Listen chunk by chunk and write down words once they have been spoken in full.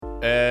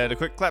And a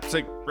quick clap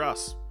sync.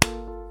 Ross.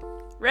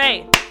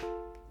 Ray.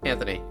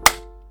 Anthony.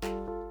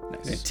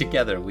 Nice. And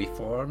together we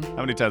form How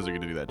many times are we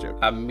going to do that joke?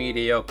 a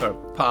mediocre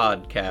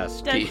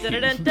podcast Dun, team. dun,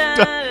 dun, dun,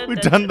 dun,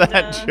 We've dun, done dun,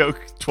 that dun.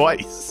 joke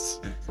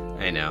twice.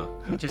 I know.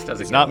 It just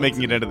doesn't It's get not old making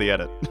to it me. into the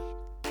edit.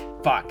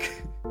 Fuck.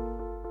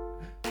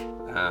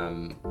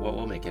 Well,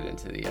 we'll make it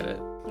into the edit.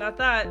 Not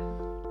that.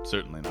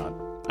 Certainly not.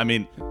 I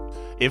mean,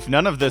 if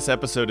none of this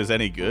episode is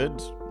any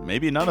good,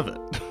 maybe none of it.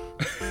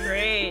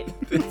 Great.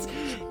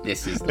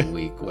 This is the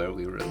week where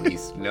we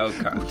release no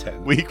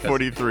content. Week because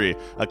 43,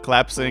 a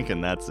clap sync,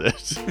 and that's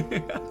it.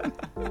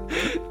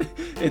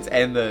 It's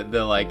and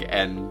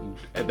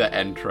the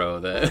intro,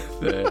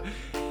 the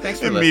thanks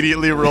for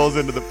Immediately rolls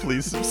into the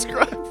please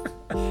subscribe.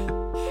 listening.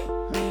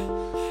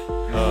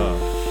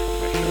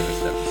 My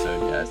shortest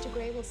episode yet. Mr.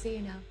 Gray, we'll see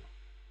you now.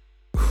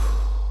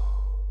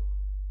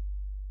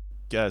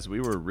 Guys,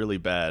 we were really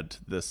bad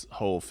this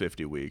whole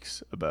 50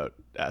 weeks about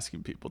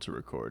asking people to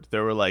record.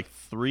 There were like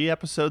 3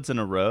 episodes in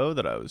a row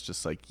that I was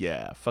just like,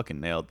 yeah, fucking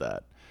nailed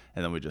that.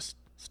 And then we just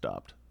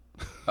stopped.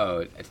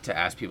 Oh, to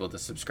ask people to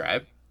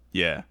subscribe.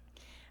 Yeah.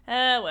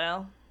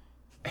 Well.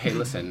 Hey,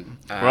 listen.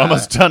 We're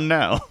almost done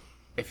now.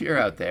 If you're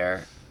out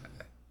there,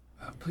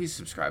 please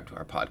subscribe to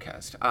our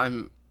podcast.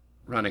 I'm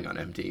running on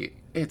empty.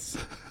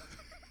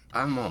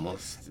 I'm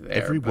almost there.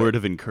 Every but word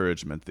of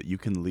encouragement that you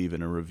can leave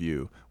in a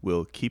review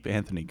will keep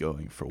Anthony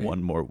going for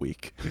one more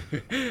week.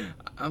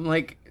 I'm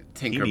like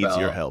He Tinkerbell. needs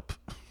your help.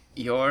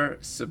 Your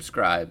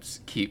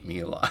subscribes keep me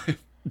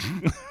alive.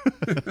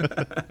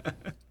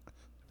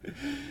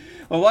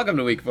 Well, welcome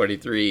to week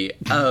 43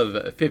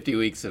 of 50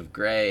 Weeks of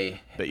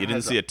Grey. Bet you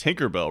didn't see a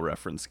Tinkerbell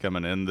reference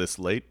coming in this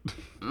late.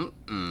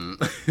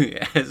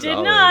 As Did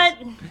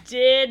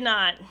always.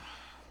 not.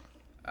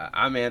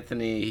 I'm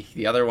Anthony.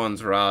 The other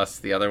one's Ross.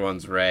 The other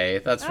one's Ray.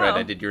 That's right. Oh.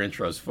 I did your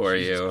intros for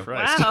you.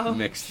 Christ. Wow.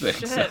 Mixed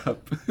things Shit.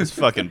 up. This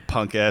fucking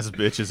punk ass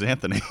bitch is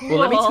Anthony. Well,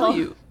 let me Cool. tell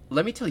you.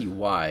 Let me tell you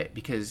why.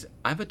 Because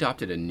I've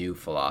adopted a new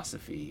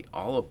philosophy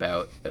all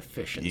about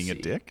efficiency. Being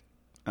a dick?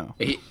 Oh.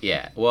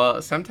 Yeah.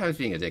 Well, sometimes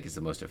being a dick is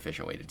the most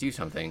efficient way to do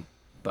something,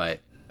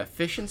 but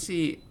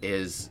efficiency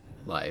is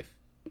life.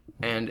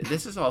 And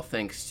this is all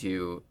thanks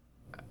to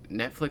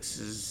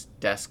Netflix's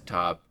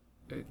desktop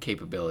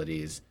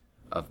capabilities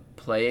of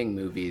playing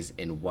movies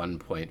in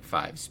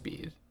 1.5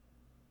 speed.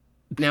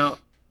 Now,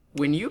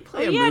 when you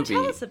play a Yeah, movie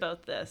tell us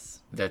about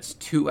this. that's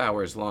 2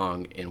 hours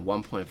long in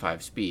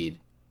 1.5 speed,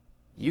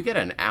 you get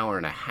an hour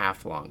and a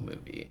half long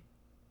movie.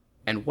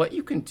 And what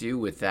you can do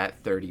with that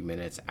 30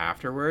 minutes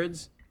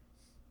afterwards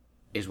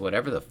is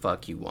whatever the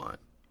fuck you want.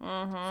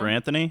 For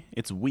Anthony,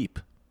 it's Weep.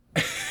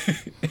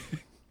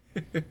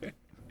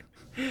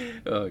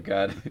 Oh,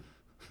 God.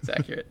 It's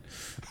accurate.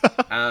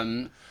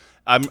 I'm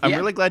Yeah.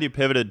 really glad you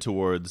pivoted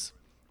towards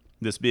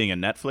this being a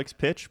Netflix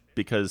pitch,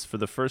 because for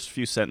the first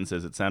few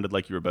sentences, it sounded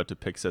like you were about to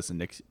pitch us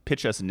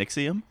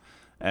Nixium,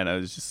 and I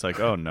was just like,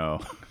 oh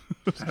no.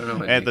 I don't know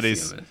what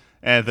Anthony's Nixium is.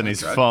 Anthony's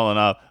Drug? fallen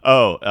off.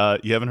 Oh,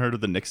 you haven't heard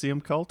of the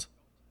Nixium cult?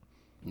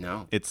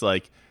 No. It's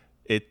like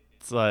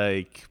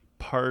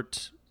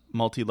part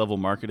multi-level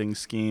marketing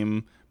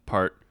scheme,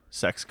 part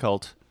sex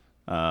cult.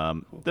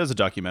 There's a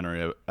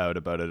documentary out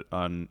about it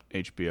on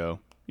HBO.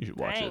 You should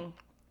watch it. Dang.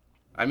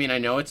 I mean, I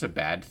know it's a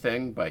bad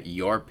thing, but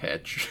your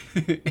pitch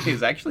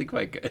is actually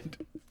quite good.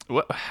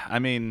 Well, I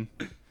mean,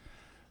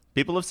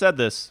 people have said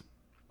this.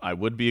 I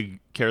would be a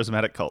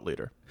charismatic cult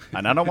leader,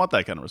 and I don't want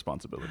that kind of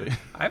responsibility.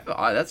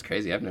 That's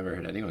crazy. I've never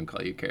heard anyone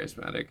call you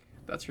charismatic.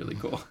 That's really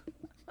cool.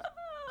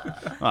 Oh,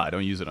 I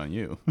don't use it on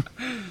you.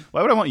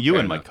 Why would I want you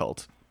Fair in my enough.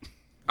 cult?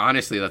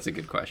 Honestly, that's a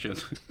good question.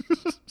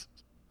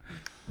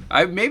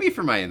 Maybe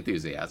for my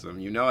enthusiasm.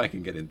 You know I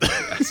can get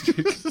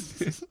enthusiastic.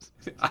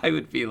 I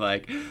would be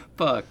like,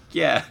 fuck,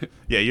 yeah.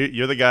 Yeah,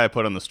 you're the guy I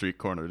put on the street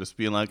corner, just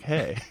being like,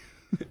 hey,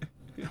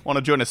 want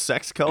to join a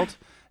sex cult?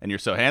 And you're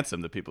so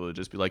handsome that people would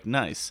just be like,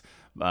 nice.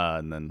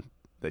 And then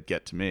they'd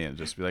get to me and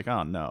just be like,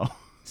 oh, no.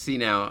 See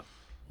now,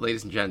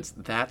 ladies and gents,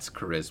 that's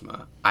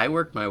charisma. I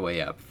worked my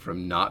way up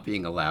from not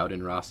being allowed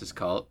in Ross's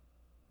cult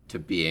to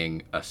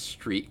being a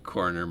street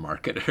corner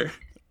marketer.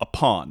 A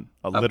pawn,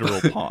 a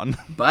literal pawn.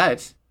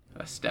 But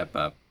a step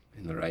up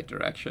in the right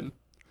direction.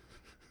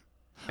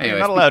 You're Anyways,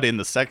 not allowed in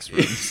the sex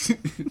rooms.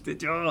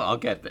 I'll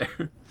get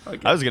there.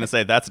 I was going to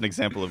say that's an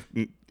example of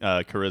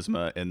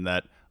charisma in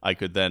that I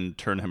could then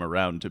turn him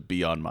around to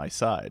be on my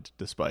side,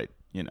 despite,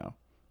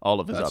 all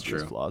of his That's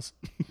obvious true. flaws.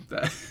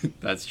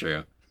 That's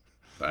true.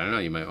 But I don't know,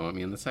 you might want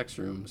me in the sex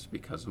rooms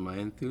because of my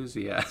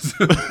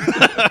enthusiasm.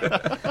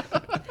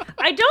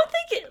 I don't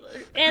think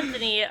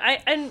Anthony,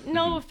 and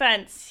no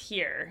offense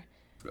here.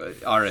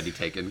 Already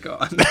taken,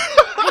 gone.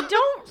 I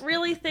don't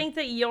really think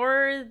that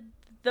you're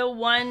the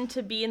one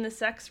to be in the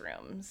sex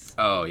rooms.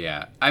 Oh,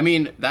 yeah. I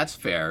mean, that's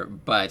fair,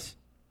 but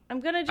I'm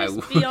going to I just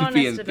would be honest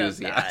be about that.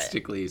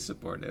 enthusiastically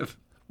supportive.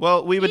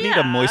 Well, we would need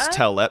a Yeah. moist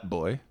towelette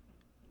boy.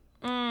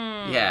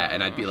 Yeah,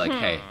 and I'd be like,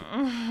 hey,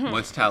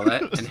 what's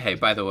towelette? And hey,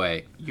 by the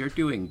way, you're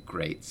doing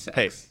great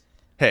sex.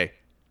 Hey,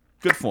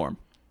 good form.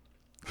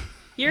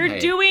 You're Hey.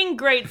 doing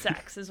great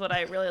sex is what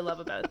I really love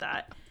about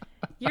that.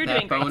 You're That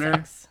doing great boner?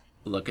 sex.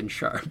 looking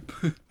sharp.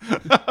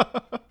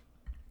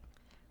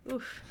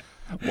 Oof.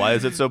 Why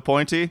is it so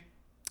pointy?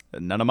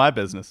 None of my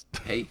business.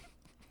 Hey,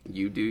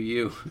 you do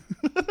you.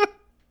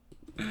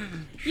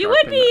 You would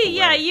Sharpen be, away.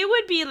 yeah, you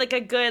would be like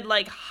a good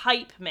like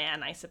hype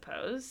man, I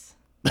suppose.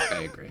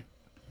 I agree.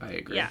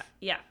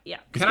 Yeah. He's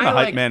Can been I a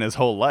hype like? man his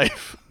whole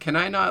life. Can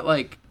I not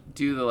like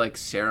do the like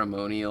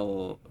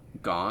ceremonial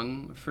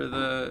gong for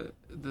the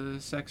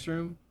sex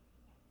room?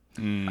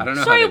 I don't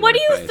know. Sorry, how they what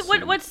do work, you? but I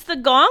assume- What's the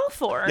gong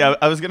for? Yeah,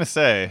 I was gonna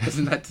say.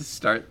 Isn't that to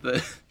start the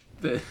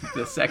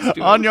sex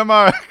duel? On your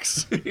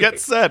marks, get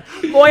set.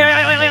 And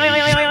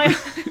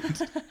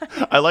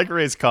I like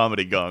Ray's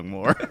comedy gong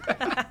more.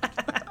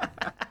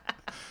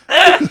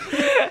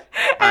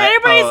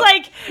 everybody's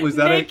like was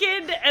that a-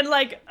 naked and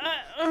like.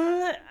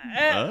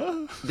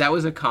 That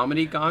was a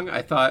comedy gong.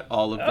 I thought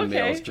all of the Okay.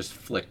 males just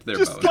flicked their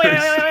Just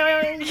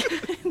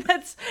boners.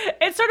 That's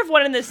it's sort of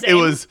one and the same.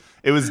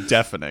 It was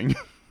deafening.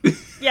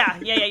 Yeah.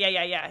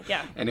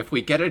 And if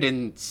we get it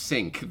in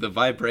sync, the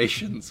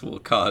vibrations will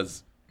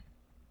cause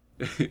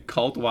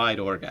cult-wide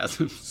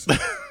orgasms.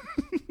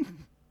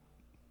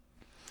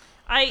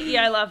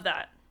 I love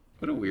that.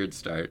 What a weird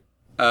start.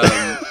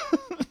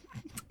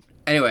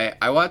 Anyway,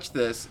 I watched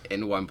this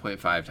in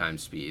 1.5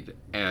 times speed,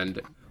 and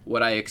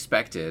what I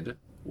expected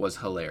was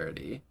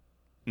hilarity.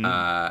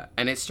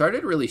 And it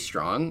started really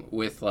strong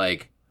with,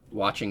 like,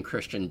 watching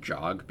Christian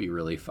jog be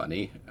really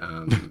funny.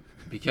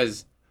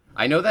 Because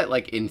I know that,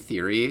 like, in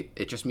theory,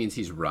 it just means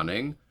he's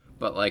running,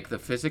 but, like, the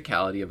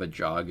physicality of a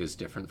jog is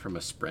different from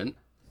a sprint.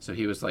 So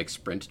he was, like,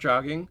 sprint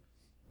jogging.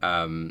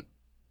 And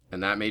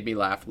that made me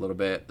laugh a little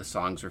bit. The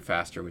songs were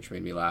faster, which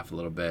made me laugh a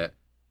little bit.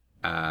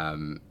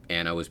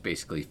 Anna was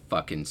basically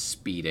fucking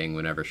speeding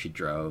whenever she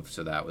drove,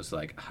 so that was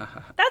like,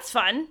 That's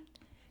fun.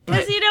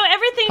 Because, Right. you know,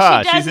 everything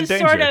Ha, she does she's is in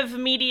sort danger. of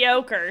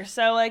mediocre.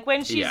 So, like,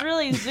 when she's Yeah.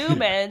 really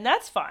zooming,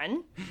 that's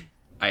fun.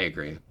 I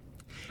agree.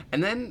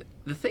 And then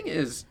the thing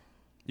is,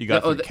 You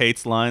got Oh, through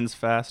Kate's lines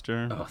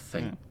faster. oh,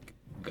 thank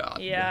God.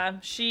 Yeah,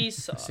 she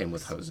sucks. Same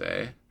with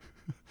Jose.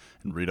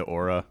 And Rita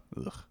Ora.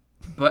 Ugh.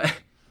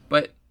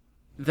 But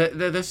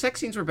the sex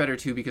scenes were better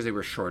too because they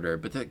were shorter.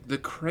 But the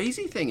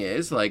crazy thing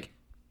is, like,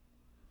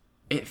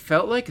 it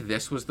felt like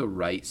this was the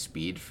right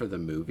speed for the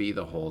movie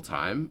the whole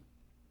time.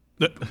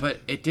 But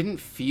it didn't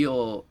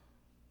feel,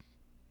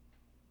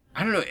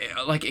 I don't know,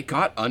 like it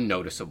got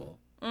unnoticeable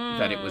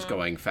that it was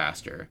going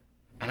faster.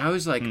 And I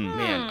was like,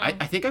 man,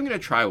 I think I'm going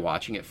to try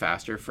watching it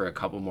faster for a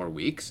couple more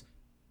weeks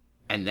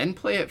and then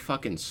play it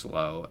fucking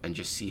slow and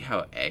just see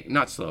how,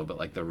 not slow, but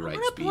like the right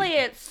I'm gonna speed. play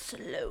it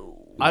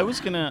slow. I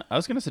was gonna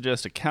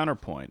suggest a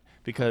counterpoint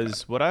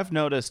because what I've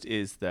noticed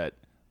is that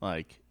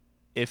like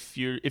if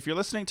you're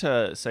listening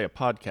to say a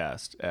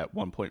podcast at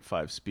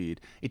 1.5 speed,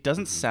 it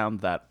doesn't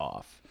sound that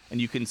off, and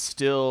you can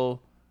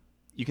still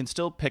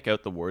pick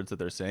out the words that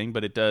they're saying,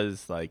 but it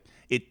does like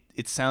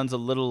it sounds a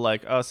little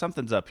like oh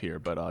something's up here,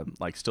 but I'm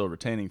like still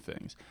retaining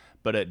things.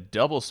 But at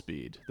double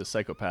speed, the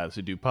psychopaths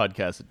who do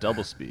podcasts at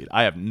double speed,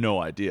 I have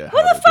no idea how Who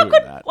the they're fuck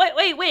doing would? that.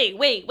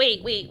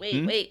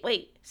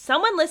 Wait.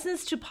 Someone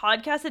listens to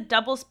podcasts at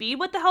double speed?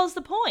 What the hell's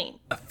the point?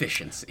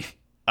 Efficiency.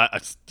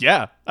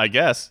 Yeah, I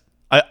guess.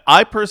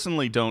 I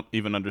personally don't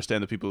even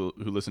understand the people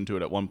who listen to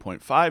it at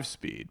 1.5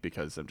 speed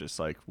because I'm just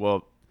like,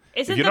 well,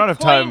 Isn't if you the don't have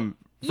point- time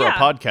for yeah,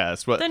 a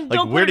podcast, what, then like,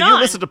 don't where put do it you on.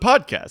 listen to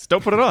podcasts?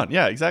 Don't put it on.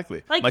 Yeah,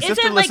 exactly. Like, My is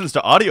sister it, like- listens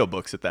to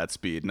audiobooks at that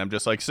speed, and I'm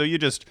just like, so you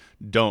just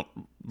don't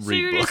So read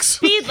you're books. just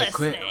speed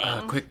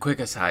listening. Quick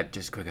aside.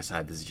 This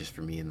is just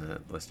for me and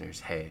the listeners.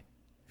 Hey,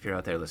 if you're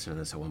out there listening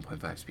to this at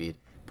 1.5 speed,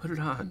 put it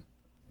on.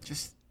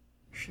 Just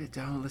shut it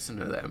down and listen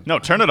to them. No,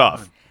 turn it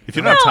off. If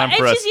you don't No, have time it's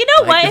for us, just, you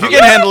know what? if you you're-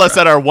 can handle us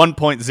at our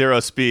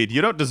 1.0 speed,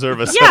 you don't deserve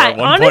us yeah, at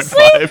our 1.5.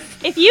 honestly,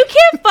 if you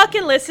can't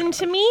fucking listen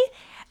to me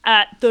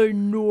at the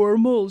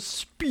normal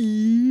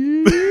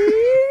speed,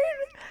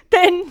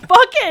 then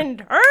fucking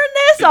turn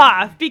this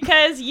off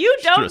because you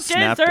threw a don't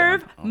snap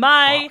deserve down. Oh,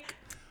 my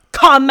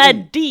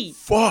comedy.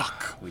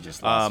 Fuck. We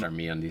just lost our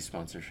MeUndies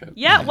sponsorship.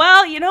 Yeah,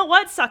 well, you know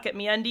what? Suck at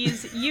me,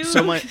 undies. You,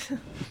 So my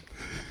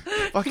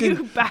fucking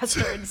you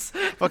bastards.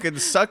 fucking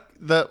suck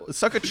a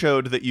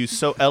chode that you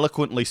so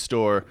eloquently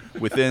store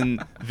within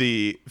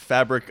the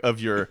fabric of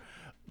your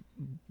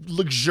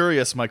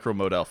luxurious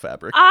micromodal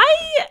fabric.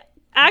 I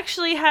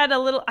actually had a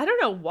little, I don't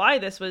know why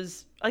this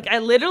was, like, I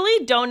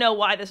literally don't know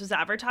why this was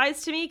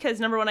advertised to me because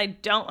number one, I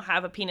don't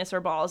have a penis or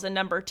balls, and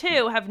number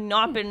two, have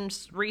not been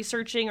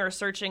researching or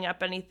searching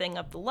up anything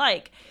of the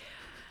like.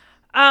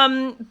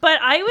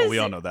 But I was, Well, we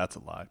all know that's a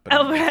lie. But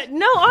oh,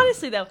 no,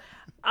 honestly though,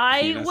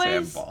 I Penis and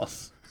was,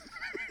 balls.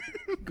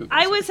 Google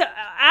I search. was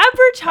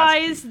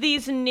advertised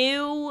these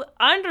new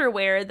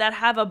underwear that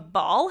have a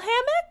ball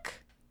hammock.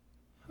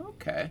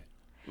 Okay.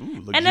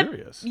 Ooh, And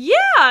luxurious.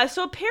 yeah,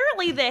 so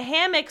apparently the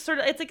hammock sort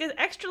of, it's like an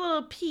extra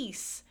little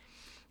piece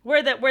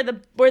where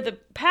the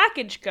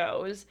package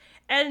goes,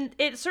 and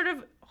it sort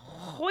of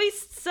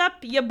hoists up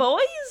ya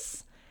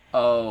boys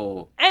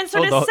Oh, and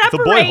sort Oh, of the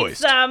boy separates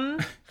hoist. them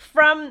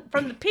from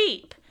the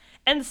peep.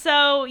 And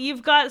so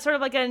you've got sort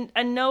of like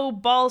a no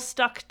ball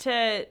stuck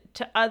to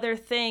other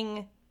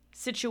thing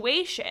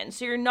situation.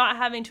 So you're not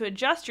having to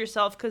adjust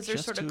yourself because they're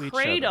Just sort to of each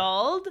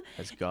cradled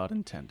as God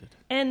intended.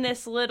 in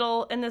this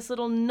little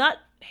nut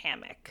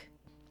hammock.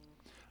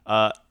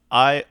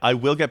 I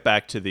will get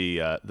back to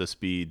the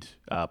speed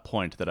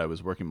point that I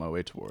was working my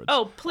way towards.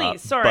 Oh,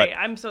 please. Sorry. but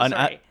I'm so an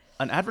sorry.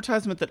 An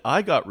advertisement that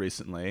I got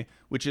recently,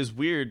 which is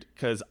weird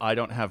because I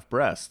don't have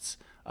breasts,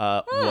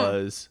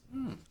 was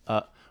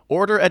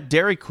order at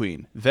Dairy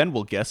Queen, then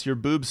we'll guess your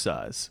boob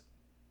size.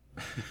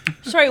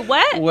 Sorry,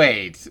 what?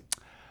 Wait.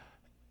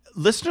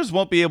 Listeners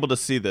won't be able to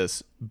see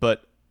this,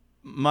 but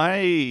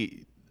I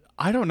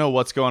don't know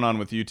what's going on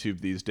with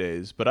YouTube these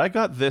days, but I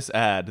got this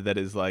ad that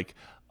is like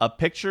a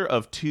picture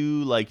of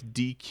two like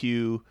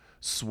DQ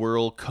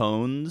swirl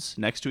cones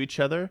next to each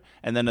other,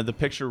 and then the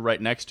picture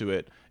right next to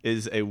it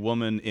is a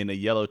woman in a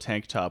yellow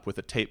tank top with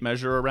a tape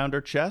measure around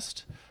her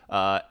chest,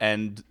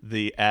 and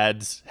the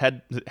ad's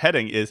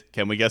heading is,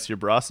 can we guess your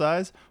bra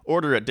size?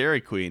 Order at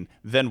Dairy Queen,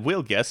 then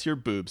we'll guess your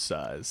boob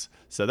size.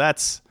 So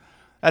that's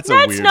a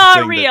weird not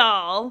thing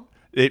real.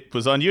 it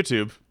was on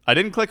YouTube. I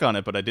didn't click on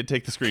it, but I did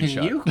take the screenshot.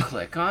 Can you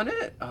click on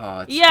it? Oh,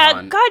 it's Yeah,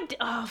 gone. God.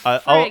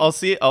 Oh, I'll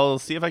see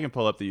if I can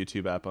pull up the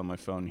YouTube app on my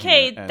phone.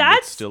 Okay, here, and that's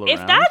it's still if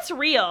around. that's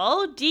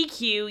real,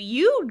 DQ,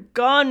 you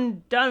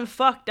done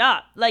fucked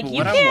up. Like But you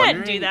what I'm can't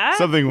wondering- do that.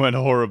 Something went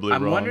horribly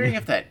I'm wrong. wondering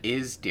if that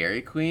is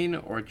Dairy Queen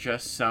or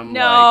just some.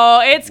 No,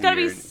 like, it's gotta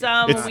be weird-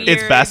 some it's weird.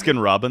 it's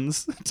Baskin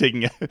Robbins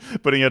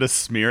putting out a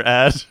smear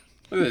ad.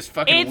 Look at this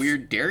fucking It's-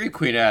 weird Dairy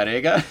Queen ad,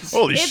 eh, guys?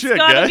 Holy It's shit,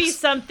 gotta guys! be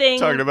something.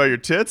 Talking about your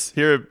tits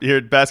here at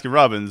Baskin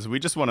Robbins. We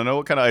just want to know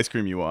what kind of ice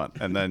cream you want,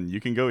 and then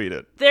you can go eat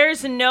it.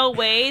 There's no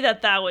way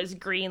that was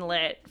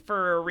greenlit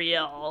for a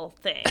real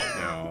thing.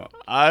 No.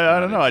 I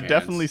don't know. a I chance.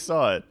 definitely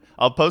saw it.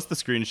 I'll post the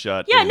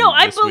screenshot. Yeah, in no,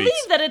 I this believe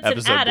week's that it's an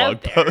episode ad blog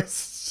out there.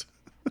 post.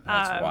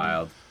 That's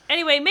wild.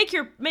 Anyway, make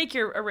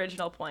your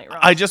original point, Rob.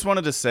 I just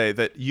wanted to say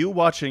that you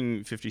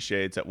watching 50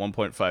 Shades at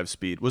 1.5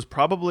 speed was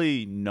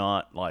probably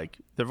not like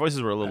their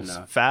voices were a little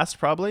Enough. fast,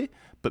 probably,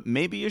 but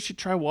maybe you should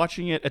try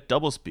watching it at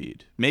double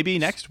speed. Maybe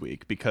next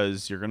week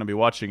because you're going to be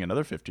watching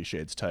another 50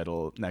 Shades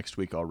title next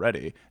week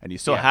already, and you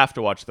still Yeah. have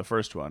to watch the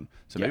first one.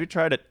 So Yeah. maybe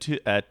try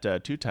it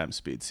at two times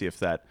speed. See if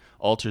that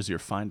alters your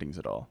findings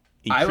at all.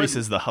 I would-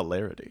 Increases the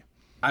hilarity.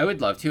 I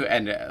would love to,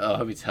 and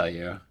let me tell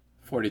you,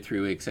 43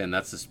 weeks in,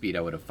 that's the speed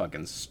I would have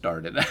fucking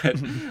started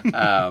at.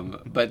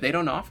 But they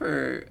don't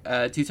offer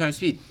 2 times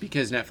speed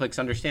because Netflix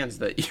understands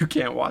that you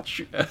can't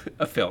watch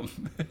a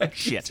film at 2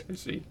 Shit. times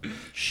speed.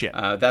 Shit.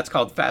 That's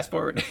called fast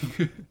forwarding.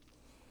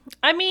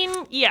 I mean,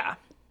 yeah,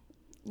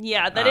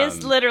 that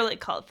is literally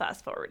called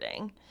fast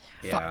forwarding.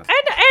 Yeah.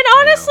 And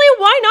honestly,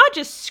 why not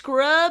just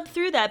scrub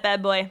through that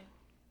bad boy?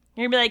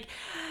 You're gonna be like,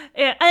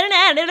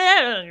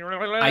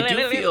 I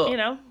do feel, you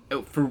know.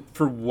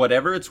 for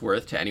whatever it's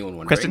worth to anyone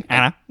wondering,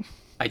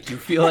 I do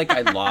feel like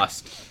I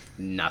lost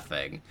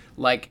nothing.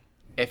 Like,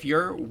 if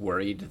you're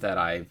worried that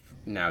I've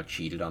now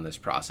cheated on this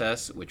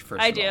process, which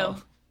first I of do.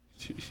 all,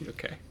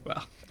 okay,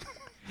 well,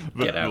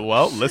 get out.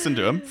 Well, listen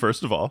to him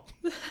first of all.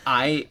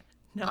 I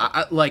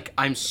like,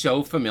 I'm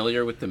so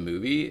familiar with the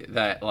movie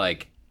that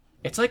like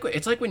it's like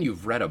when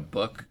you've read a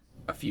book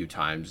a few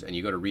times and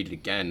you go to read it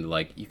again,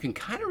 like you can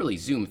kind of really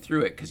zoom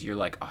through it because you're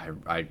like, oh,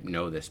 I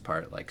know this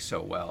part like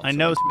so well. I so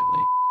know.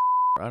 intimately.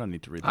 I don't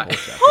need to read the whole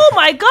chapter. Oh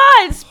my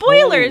God!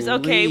 Spoilers.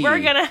 Okay, Holy. we're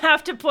gonna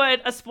have to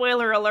put a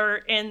spoiler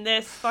alert in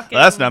this fucking.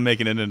 That's not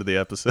making it into the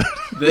episode.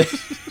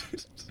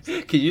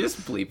 Can you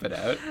just bleep it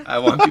out? I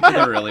want people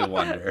to really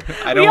wonder.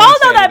 I don't We want all to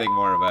say know that anything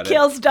more about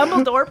kills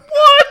Dumbledore.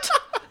 What?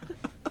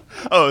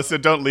 Oh, so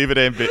don't leave it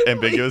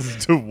ambiguous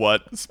as to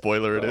what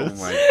spoiler it it. is.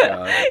 Oh my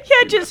god.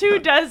 Yeah, just who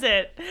does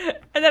it?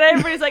 And then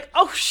everybody's like,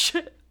 "Oh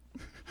shit!"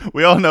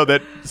 We all know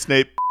that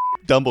Snape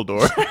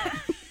Dumbledore.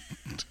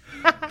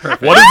 What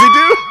does he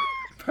do?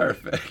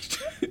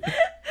 Perfect.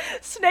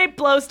 Snape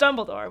blows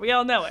Dumbledore. We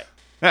all know it.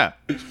 Yeah.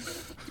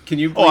 Can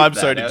you? Oh, bleep I'm that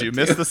sorry. Did out, you too?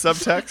 miss the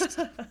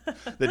subtext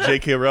that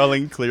J.K.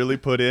 Rowling clearly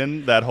put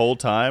in that whole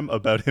time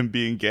about him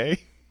being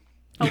gay?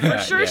 Oh, for Yeah,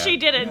 sure yeah, she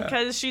didn't,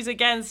 because she's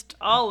against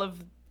all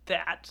of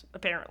that,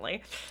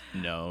 apparently.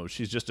 No,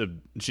 she's just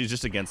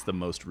against the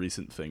most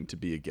recent thing to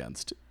be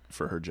against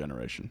for her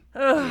generation.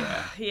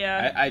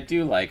 Yeah. I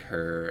do like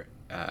her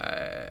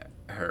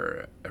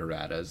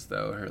erratas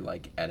though, her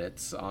like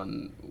edits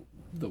on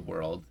the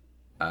world,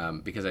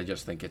 because I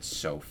just think it's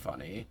so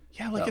funny.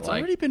 Yeah, like that, it's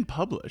already been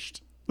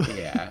published.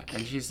 Yeah,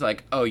 and she's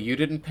like, "Oh, you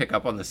didn't pick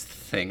up on this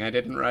thing I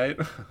didn't write."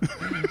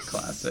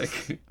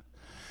 Classic.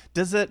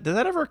 Does that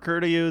ever occur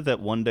to you that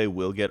one day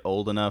we'll get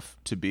old enough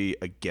to be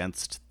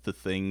against the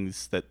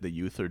things that the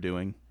youth are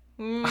doing?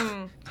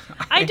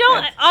 I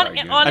don't, Sorry,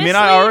 dude. honestly. I mean,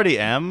 I already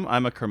am.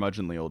 I'm a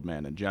curmudgeonly old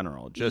man in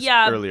general. Just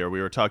Yeah. earlier,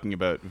 we were talking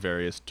about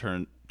various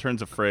turns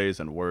of phrase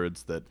and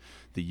words that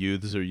the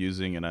youths are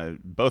using, and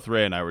both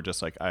Ray and I were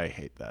just like, I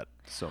hate that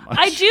so much.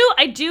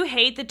 I do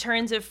hate the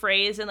turns of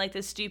phrase and like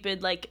the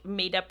stupid like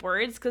made up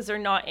words because they're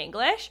not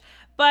English.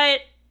 But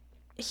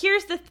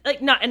here's the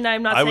and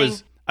I'm not saying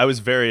I was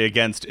very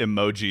against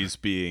emojis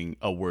being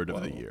a word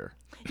of the year.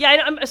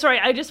 Yeah, I'm sorry.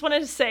 I just wanted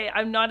to say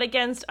I'm not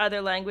against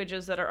other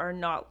languages that are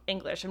not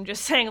English. I'm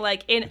just saying,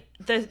 like, in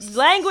the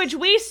language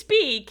we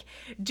speak,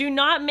 do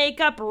not make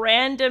up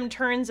random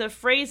turns of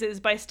phrases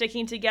by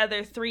sticking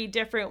together 3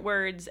 different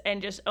words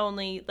and just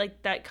only,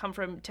 like, that come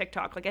from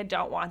TikTok. Like, I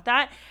don't want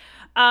that.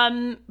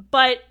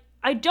 But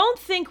I don't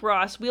think,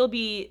 Ross, we'll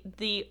be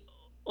the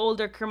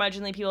older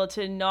curmudgeonly people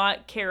to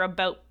not care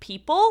about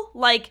people.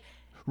 Like...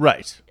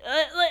 Right.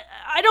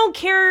 I don't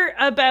care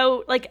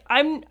about, like,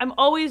 I'm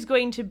always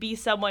going to be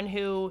someone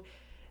who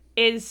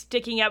is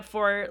sticking up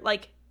for,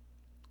 like,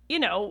 you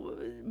know,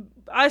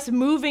 us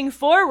moving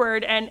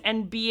forward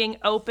and being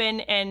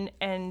open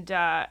and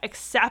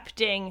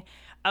accepting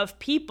of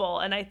people.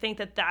 And I think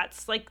that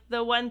that's, like,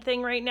 the one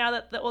thing right now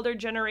that the older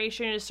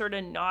generation is sort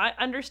of not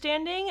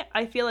understanding.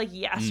 I feel like,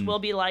 yes, we'll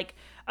be like,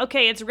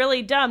 okay, it's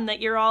really dumb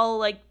that you're all,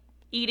 like,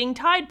 eating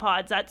Tide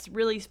Pods. That's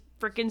really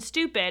freaking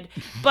stupid.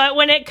 But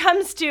when it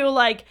comes to,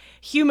 like,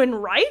 human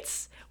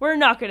rights, we're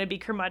not going to be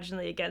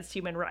curmudgeonly against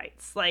human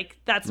rights. Like,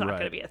 that's not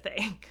going to be a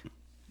thing.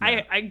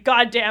 Yeah. I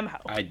goddamn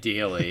hope.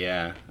 Ideally,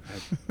 yeah.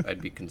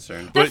 I'd be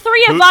concerned. The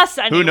 3 of us,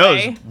 anyway. Who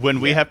knows? When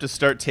we have to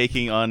start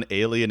taking on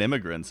alien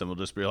immigrants, and we'll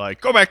just be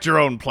like, go back to your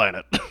own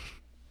planet.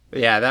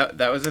 Yeah,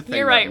 that was a thing.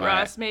 You're right,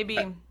 Ross. Maybe.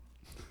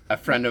 A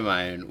friend of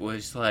mine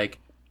was like,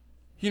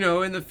 you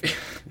know, in the...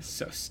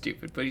 so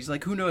stupid. But he's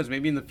like, who knows?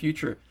 Maybe in the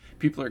future...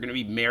 people are going to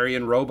be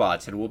marrying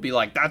robots, and we'll be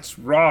like, that's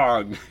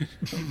wrong.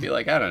 We'll be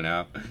like, I don't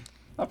know.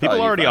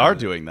 People already are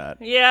doing that.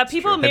 Yeah,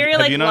 people marry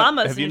like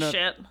llamas and not,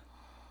 shit.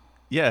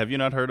 Yeah, have you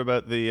not heard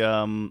about the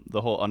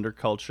whole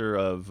underculture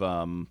of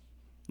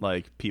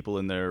like people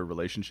in their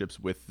relationships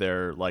with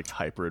their like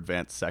hyper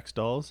advanced sex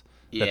dolls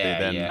that they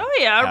then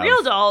have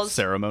real dolls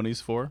ceremonies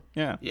for?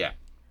 Yeah. Yeah.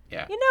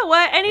 You know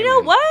what? And you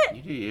know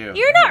what?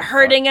 You're not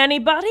hurting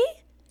anybody.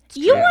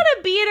 You want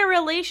to be in a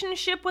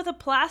relationship with a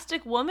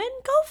plastic woman?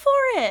 Go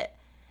for it.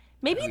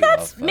 Maybe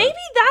that's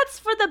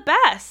for the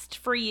best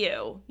for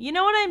you. You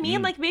know what I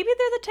mean? Like, maybe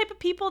they're the type of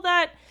people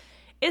that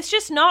it's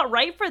just not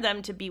right for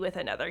them to be with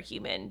another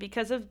human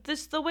because of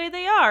the way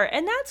they are.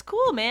 And that's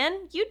cool,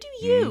 man. You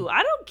do you.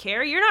 I don't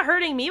care. You're not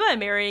hurting me by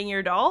marrying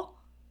your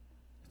doll.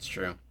 It's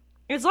true.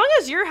 As long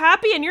as you're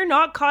happy and you're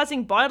not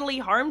causing bodily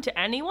harm to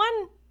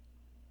anyone,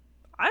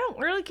 I don't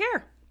really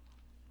care.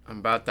 I'm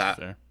about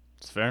that.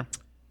 It's fair.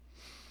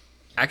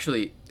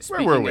 Actually,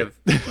 speaking of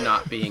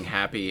not being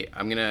happy,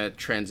 I'm going to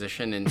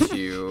transition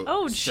into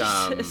some...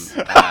 Jesus.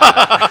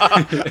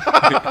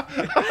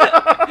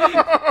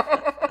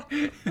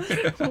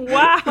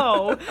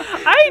 Wow.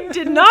 I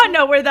did not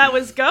know where that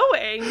was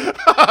going.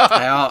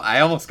 I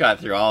almost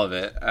got through all of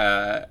it.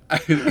 I'm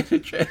going to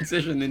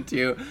transition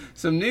into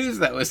some news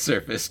that was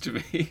surfaced to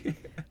me.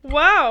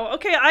 Wow.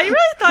 Okay, I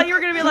really thought you were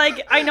going to be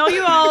like, I know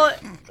you all,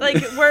 like,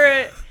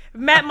 were...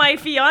 met my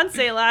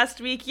fiance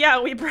last week. Yeah,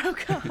 we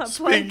broke up.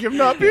 Speaking of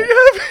not being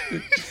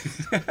happy.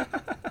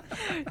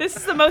 This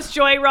is the most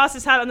joy Ross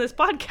has had on this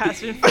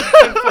podcast in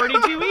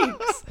 42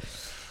 weeks.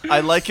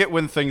 I like it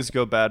when things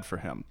go bad for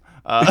him.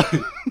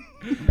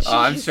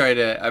 I'm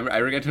sorry I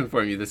forgot to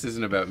inform you, this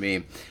isn't about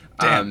me.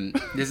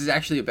 This is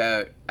actually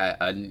about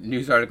a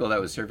news article that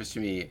was surfaced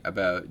to me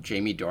about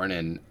Jamie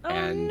Dornan.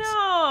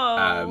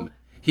 No.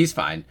 He's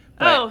fine.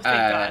 But,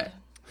 thank God.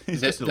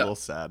 He's just a little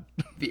sad.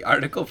 The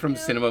article from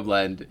Cinema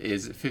Blend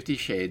is 50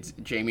 Shades.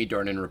 Jamie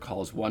Dornan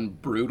recalls one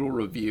brutal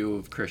review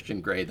of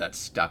Christian Grey that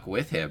stuck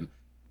with him.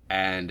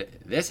 And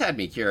this had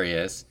me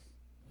curious.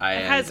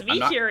 It has me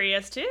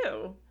curious,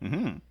 too.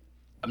 Mm-hmm.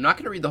 I'm not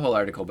going to read the whole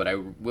article, but I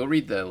will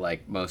read the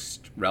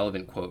most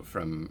relevant quote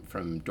from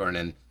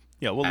Dornan.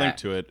 Yeah, we'll link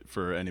to it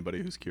for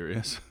anybody who's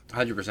curious.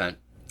 100%.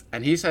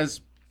 And he says,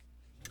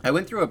 I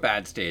went through a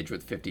bad stage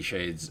with 50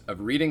 Shades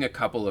of reading a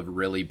couple of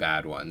really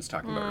bad ones,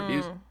 talking about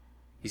reviews.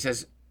 He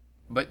says,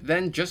 but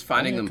then just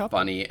finding them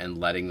funny and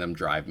letting them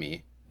drive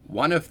me.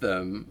 One of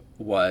them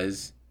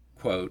was,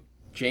 quote,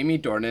 Jamie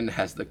Dornan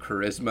has the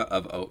charisma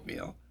of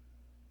oatmeal.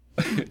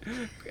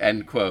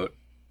 End quote.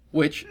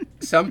 Which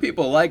some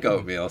people like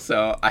oatmeal,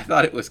 so I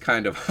thought it was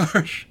kind of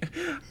harsh.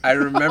 I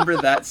remember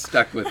that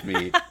stuck with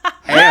me.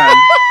 And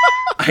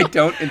I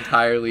don't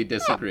entirely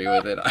disagree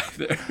with it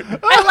either.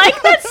 I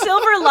like that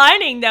silver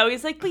lining, though.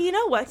 He's like, but you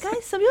know what,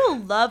 guys? Some people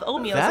love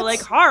oatmeal. So,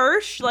 like,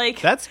 harsh. Like,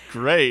 that's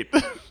great.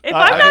 If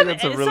I'm not,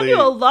 some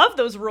people love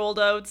those rolled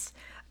oats.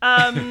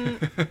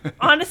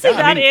 Honestly,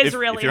 that is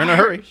really if you're in a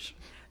hurry.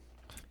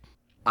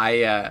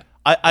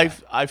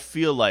 I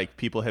feel like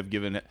people have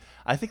given it.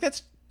 I think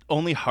that's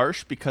only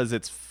harsh because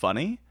it's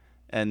funny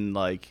and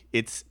like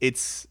it's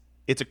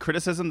a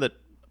criticism that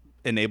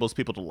enables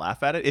people to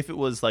laugh at it. If it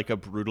was like a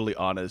brutally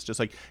honest, just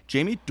like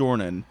Jamie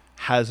Dornan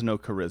has no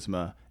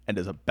charisma and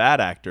is a bad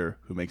actor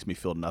who makes me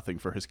feel nothing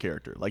for his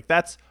character. Like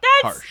that's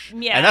harsh.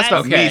 Yeah, and that's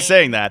not me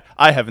saying that.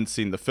 I haven't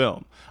seen the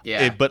film.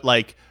 Yeah. But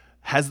like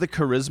has the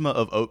charisma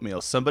of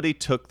oatmeal. Somebody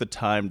took the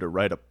time to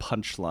write a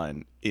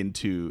punchline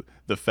into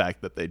the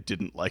fact that they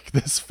didn't like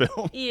this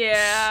film.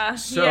 Yeah.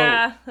 So,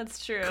 yeah,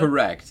 that's true.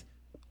 Correct.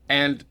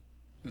 And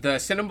the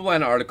Cinema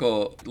Blend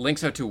article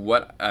links out to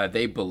what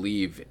they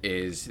believe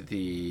is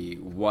the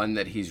one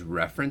that he's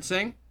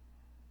referencing.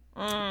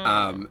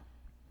 And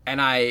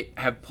I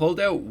have pulled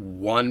out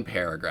one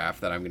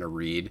paragraph that I'm going to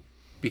read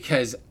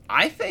because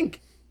I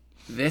think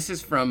this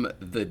is from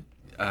the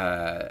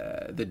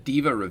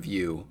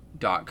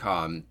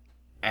divareview.com,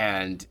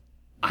 and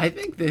I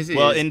think this is...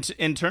 Well,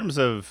 in terms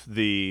of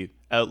the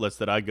outlets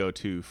that I go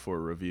to for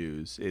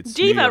reviews, it's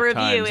Diva New York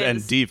Review Times is-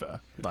 and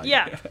Diva. Like,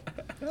 Yeah.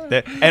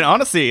 And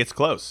honestly, it's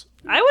close.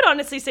 I would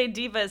honestly say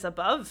Diva is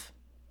above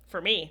for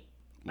me.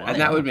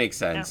 And that would make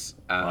sense.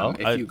 Well,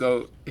 if you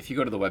go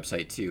to the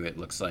website too, it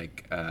looks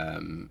like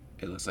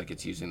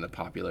it's using the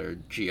popular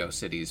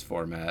GeoCities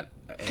format.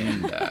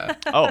 And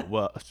Oh,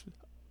 well,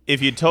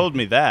 if you told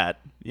me that,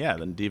 yeah,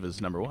 then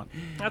Diva's number one.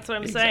 That's what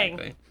I'm saying.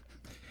 exactly.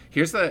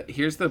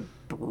 Here's the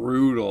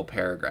brutal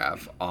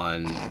paragraph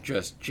on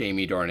just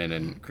Jamie Dornan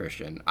and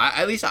Christian.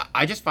 I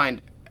just find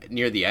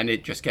near the end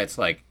it just gets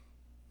like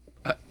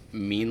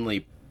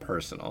meanly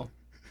personal.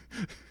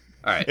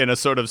 All right. In a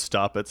sort of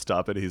stop it,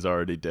 he's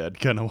already dead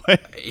kind of way.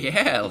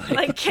 Yeah,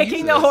 Like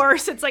kicking the Jesus.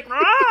 horse. It's like,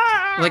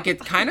 "Rah!" Like it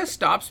kind of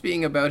stops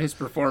being about his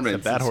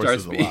performance That and horse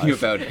starts is being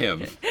alive. about him.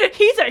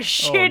 He's a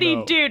shitty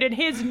no. dude and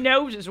his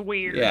nose is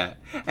weird. Yeah,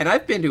 and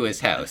I've been to his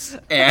house,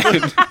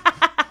 and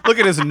Look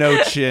at his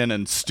no chin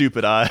and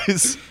stupid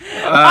eyes.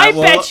 I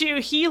well, bet you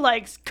he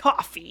likes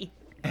coffee.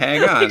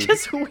 hang on,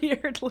 Just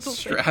weird little thing.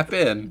 strap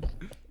in.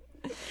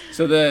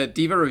 So the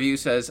Diva Review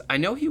says, I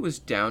know he was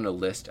down a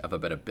list of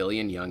about 1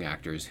 billion young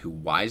actors who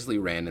wisely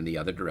ran in the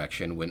other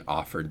direction when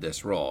offered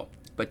this role.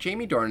 But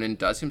Jamie Dornan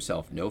does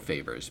himself no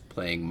favors,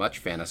 playing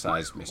much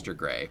fantasized Mr.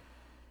 Grey.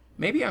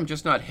 Maybe I'm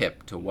just not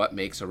hip to what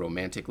makes a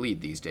romantic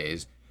lead these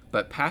days,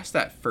 but past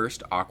that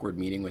first awkward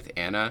meeting with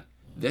Anna,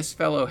 this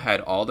fellow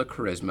had all the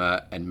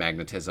charisma and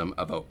magnetism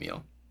of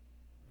oatmeal.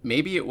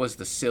 Maybe it was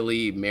the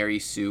silly Mary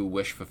Sue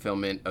wish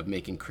fulfillment of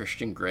making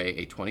Christian Grey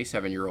a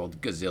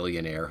 27-year-old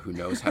gazillionaire who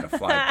knows how to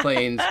fly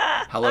planes,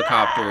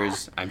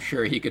 helicopters. I'm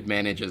sure he could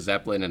manage a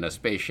Zeppelin and a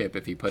spaceship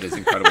if he put his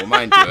incredible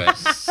mind to it.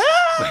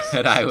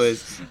 But I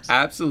was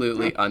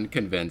absolutely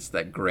unconvinced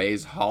that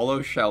Grey's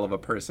hollow shell of a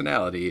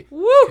personality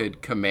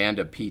could command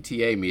a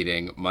PTA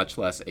meeting, much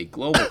less a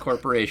global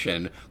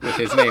corporation with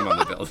his name on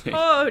the building.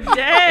 Oh,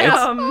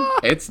 damn.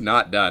 It's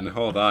not done.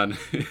 Hold on.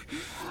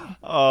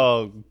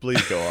 Oh,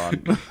 please go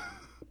on.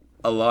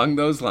 Along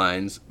those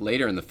lines,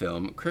 later in the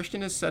film,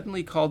 Christian is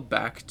suddenly called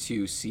back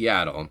to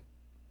Seattle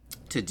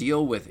to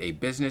deal with a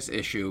business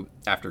issue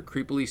after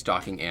creepily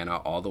stalking Anna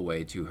all the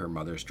way to her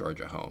mother's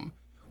Georgia home.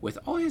 With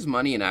all his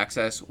money and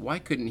access, why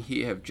couldn't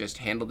he have just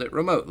handled it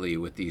remotely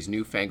with these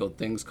newfangled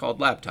things called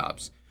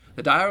laptops?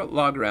 The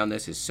dialogue around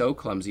this is so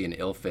clumsy and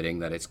ill-fitting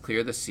that it's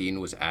clear the scene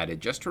was added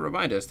just to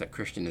remind us that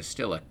Christian is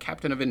still a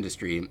captain of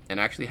industry and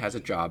actually has a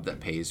job that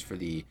pays for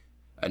the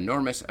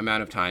enormous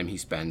amount of time he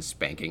spends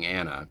spanking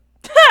Anna.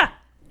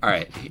 All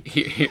right,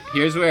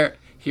 here's where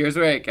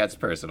it gets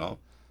personal.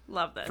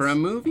 Love this. For a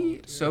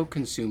movie so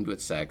consumed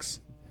with sex,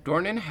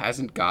 Dornan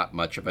hasn't got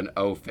much of an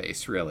O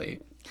face, really.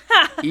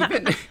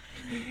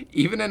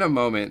 Even in a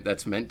moment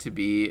that's meant to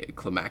be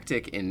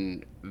climactic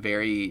in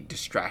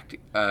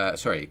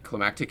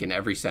climactic in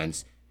every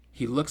sense,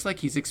 he looks like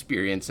he's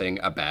experiencing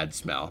a bad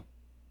smell.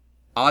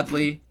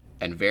 Oddly,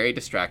 and very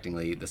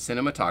distractingly, the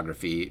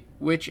cinematography,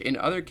 which is in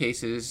other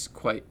cases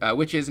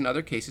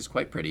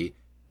quite pretty,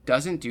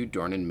 doesn't do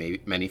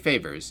Dornan many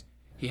favors.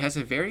 He has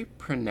a very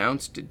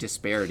pronounced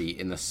disparity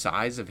in the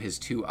size of his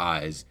two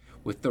eyes,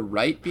 with the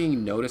right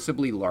being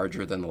noticeably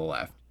larger than the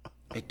left.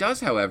 It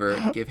does,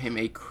 however, give him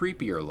a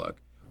creepier look,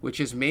 which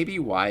is maybe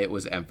why it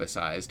was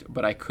emphasized,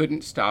 but I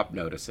couldn't stop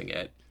noticing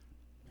it.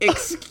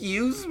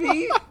 Excuse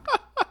me?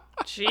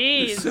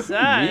 Jesus.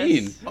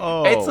 Mean.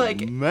 Oh, It's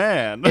like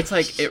man. It's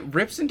like it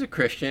rips into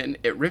Christian,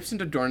 it rips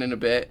into Dornan a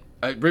bit,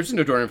 it rips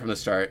into Dornan from the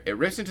start, it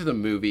rips into the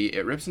movie,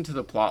 it rips into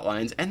the plot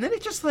lines, and then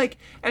it just like,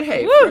 and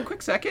hey, for a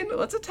quick second,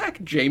 let's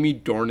attack Jamie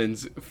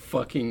Dornan's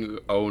fucking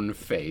own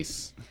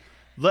face.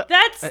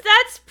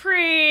 That's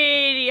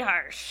pretty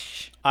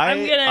harsh.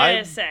 I'm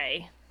gonna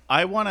say.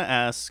 I want to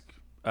ask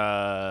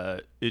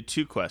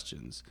two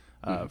questions.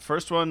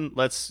 First one,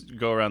 let's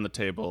go around the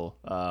table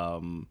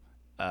in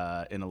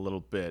a little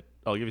bit.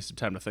 I'll give you some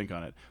time to think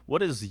on it.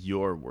 What is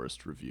your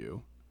worst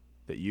review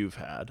that you've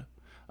had?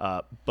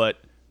 But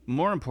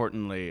more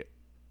importantly,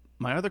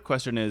 my other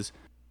question is,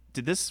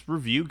 did this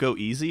review go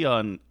easy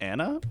on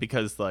Anna?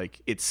 Because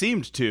like it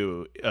seemed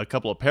to a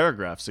couple of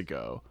paragraphs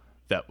ago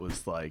that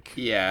was like,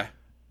 Yeah,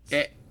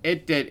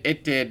 it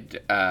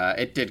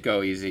did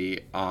go easy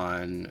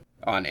on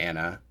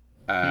Anna.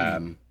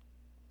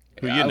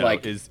 who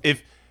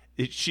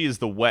she is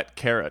the wet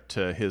carrot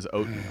to his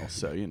oatmeal.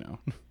 So you know.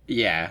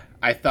 Yeah,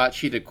 I thought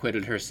she'd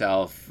acquitted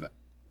herself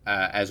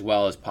as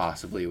well as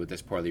possibly with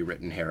this poorly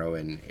written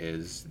heroine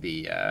is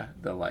the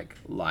like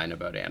line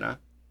about Anna.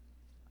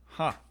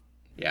 Huh.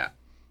 Yeah.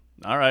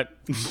 All right.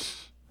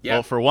 Yeah.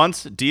 Well, for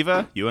once,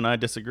 Diva, you and I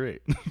disagree.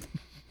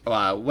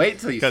 Well, wait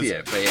till you see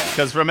it, but yeah.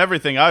 Because from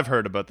everything I've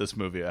heard about this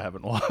movie I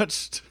haven't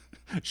watched,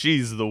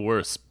 she's the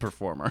worst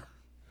performer.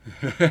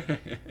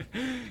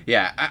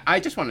 Yeah, I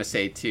just want to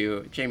say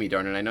to Jamie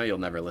Dornan, I know you'll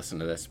never listen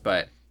to this,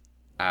 but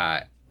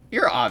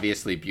you're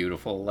obviously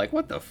beautiful. Like,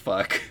 what the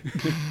fuck?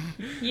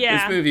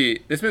 Yeah.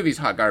 This movie's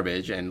hot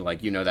garbage, and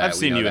like, you know that. I've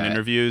seen you in that.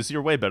 interviews.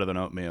 You're way better than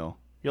oatmeal.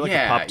 You're like a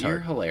Yeah, Pop-Tart. you're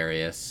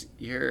hilarious.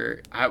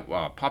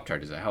 Well,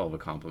 Pop-Tart is a hell of a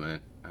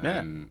compliment. Yeah.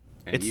 And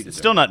It's you deserve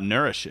still it. not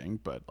nourishing,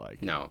 but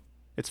like, No.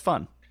 it's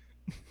fun.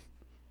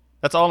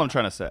 That's all I'm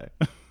trying to say.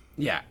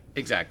 Yeah,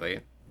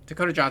 exactly.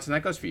 Dakota Johnson,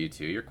 that goes for you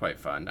too. You're quite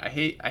fun. I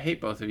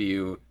hate both of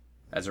you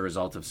as a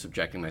result of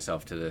subjecting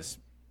myself to this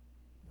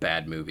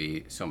bad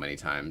movie so many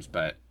times,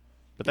 but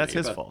That's you're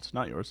his both- fault,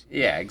 not yours.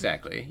 Yeah,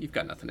 exactly. You've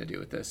got nothing to do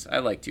with this. I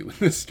liked you when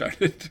this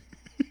started.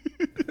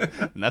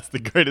 And that's the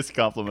greatest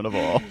compliment of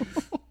all.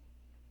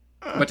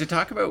 But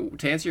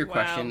to answer your Wow.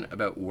 question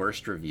about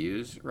worst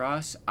reviews,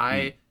 Ross,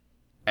 and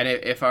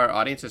if our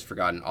audience has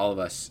forgotten, all of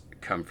us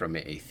come from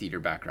a theater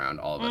background,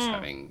 all of us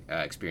having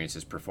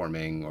experiences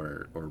performing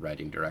or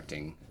writing,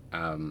 directing.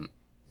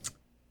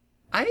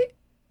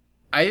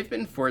 I've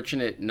been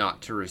fortunate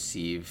not to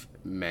receive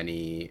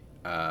many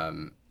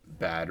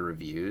bad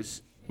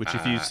reviews. Which,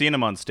 if you've seen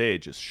him on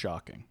stage, is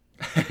shocking.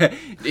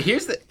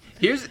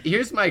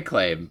 Here's my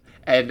claim.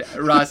 And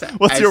Ross,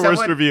 What's as your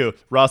worst someone- review?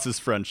 Ross's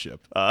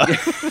friendship.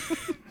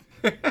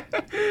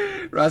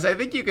 Ross, I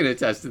think you can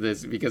attest to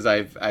this because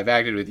I've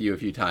acted with you a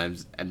few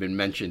times and been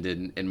mentioned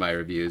in my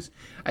reviews.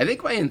 I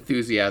think my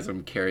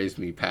enthusiasm carries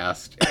me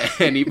past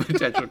any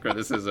potential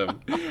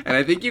criticism, and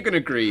I think you can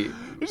agree.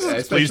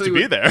 Just pleased to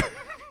be there.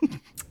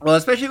 Well,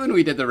 especially when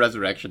we did The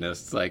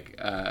Resurrectionists, like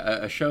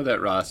a show that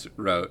Ross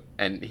wrote,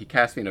 and he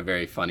cast me in a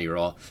very funny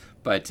role.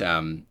 But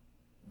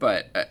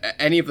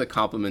any of the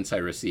compliments I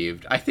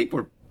received, I think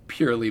were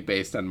purely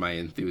based on my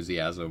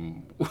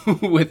enthusiasm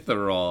with the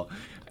role.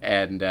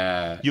 And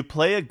You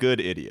play a good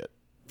idiot.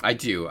 I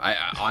do. I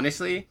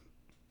honestly,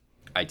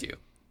 I do.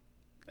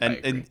 And I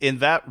agree. in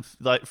that,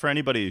 like, for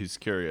anybody who's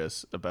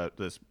curious about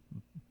this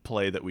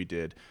play that we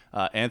did,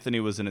 Anthony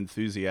was an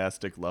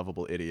enthusiastic,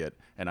 lovable idiot,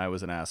 and I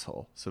was an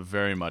asshole. So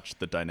very much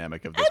the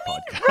dynamic of this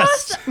podcast.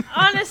 Ross,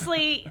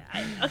 honestly,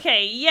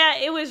 okay, yeah,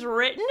 it was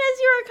written as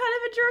you were kind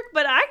of a jerk,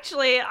 but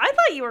actually, I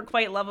thought you were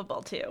quite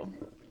lovable too.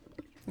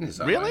 It's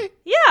all Really? right.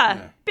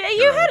 Yeah, but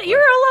you're you're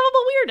a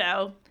lovable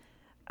weirdo.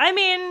 I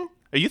mean,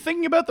 Are you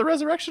thinking about The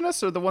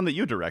Resurrectionists or the one that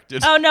you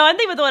directed? oh no, I'm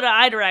thinking about the one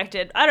I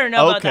directed. I don't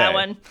know about that Okay.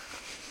 one.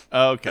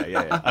 Okay,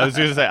 yeah. I was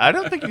going to say, I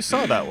don't think you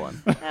saw that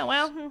one. Oh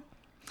well,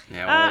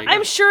 Yeah, well, there you I'm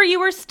go. sure you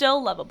were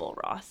still lovable,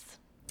 Ross.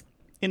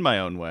 In my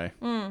own way.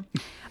 I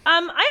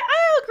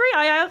agree.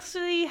 I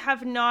actually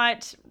have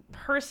not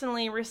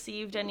personally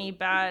received any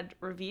bad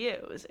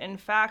reviews. In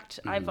fact,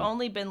 I've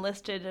only been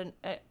listed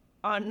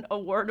on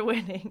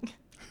award-winning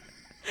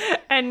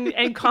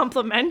and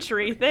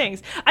complimentary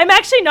things. I'm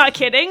actually not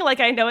kidding. Like,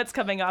 I know it's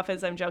coming off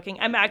as I'm joking.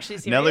 I'm actually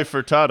serious. Nelly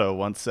Furtado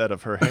once said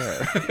of her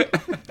hair.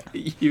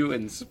 You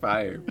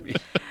inspire me.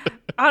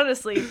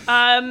 Honestly,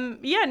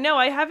 yeah, no,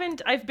 I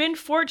haven't. I've been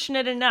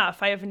fortunate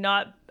enough. I have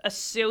not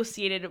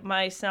associated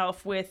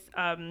myself with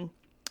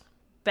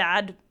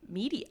bad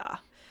media,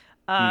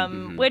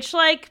 which,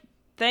 like,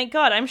 thank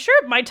God. I'm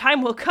sure my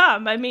time will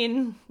come. I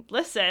mean,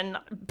 listen,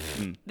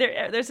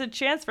 there's a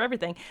chance for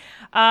everything.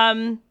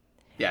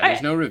 Yeah,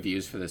 there's no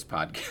reviews for this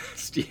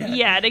podcast yet.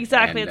 Yeah,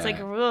 exactly. And, It's like,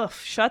 ugh,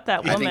 shut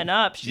that woman think-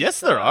 up. She's Yes,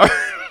 so- there are.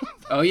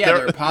 Oh yeah,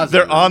 they're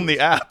positive. They're on the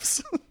reviews.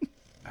 apps.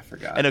 I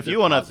forgot. And if They're you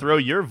want to positive. throw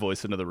your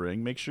voice into the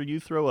ring, make sure you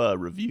throw a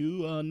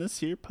review on this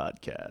here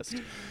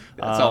podcast.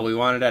 That's all we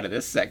wanted out of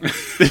this segment.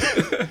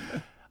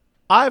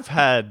 I've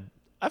had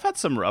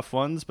some rough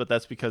ones, but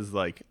that's because,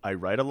 like, I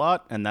write a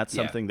lot, and that's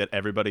Yeah. something that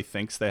everybody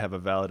thinks they have a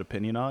valid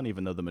opinion on,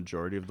 even though the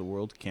majority of the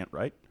world can't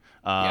write.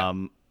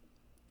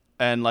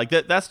 And like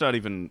that's not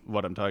even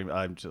what I'm talking about.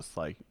 I'm just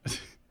like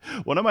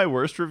one of my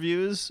worst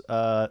reviews.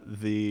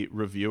 The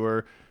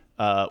reviewer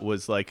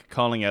was like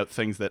calling out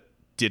things that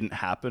didn't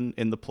happen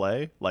in the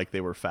play, like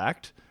they were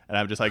fact, and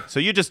I'm just like, so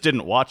you just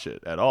didn't watch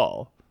it at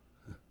all?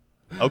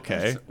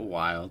 Okay. It's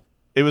wild.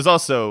 It was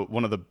also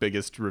one of the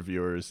biggest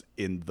reviewers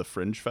in the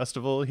Fringe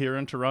Festival here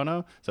in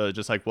Toronto. So it's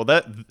just like, well,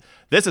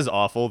 this is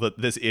awful that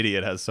this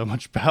idiot has so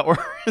much power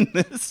in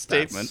this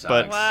statement,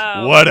 but sucks.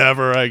 Wow.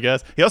 whatever, I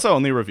guess. He also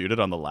only reviewed it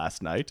on the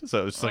last night,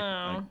 so it's like,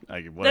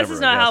 whatever. This is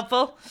I not guess.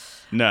 helpful.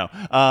 No,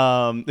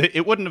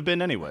 it wouldn't have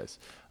been anyways.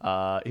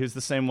 He was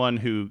the same one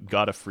who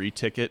got a free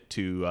ticket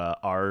to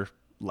our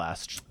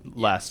last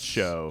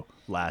show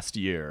last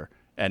year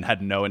and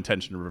had no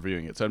intention of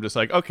reviewing it. So I'm just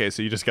like, okay,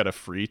 so you just got a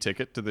free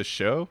ticket to this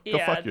show? Go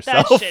Yeah, fuck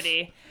yourself. that's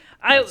shitty.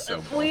 That's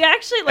so We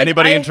actually like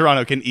Anybody I, in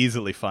Toronto can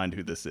easily find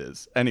who this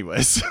is.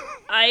 Anyways.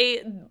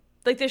 I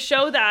like the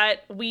show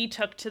that we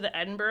took to the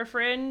Edinburgh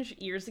Fringe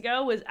years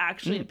ago was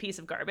actually a piece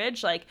of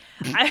garbage. Like,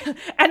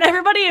 and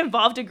everybody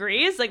involved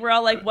agrees. Like, we're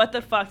all like, "What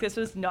the fuck? This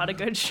was not a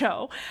good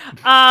show."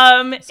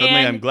 Suddenly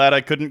and I'm glad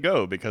I couldn't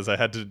go because I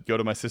had to go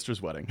to my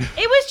sister's wedding.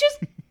 it was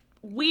just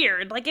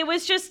weird. Like, it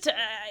was just,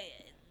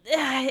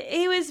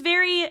 it was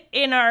very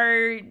in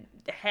our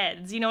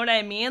heads. You know what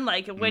I mean?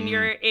 Like when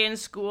you're in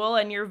school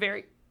and you're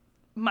very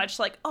much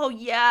like, "Oh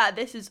yeah,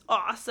 this is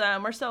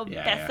awesome. We're so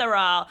Yeah.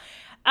 visceral."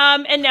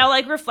 And now,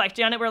 like,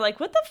 reflecting on it, we're like,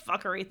 what the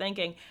fuck are we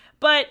thinking?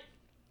 But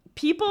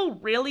people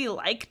really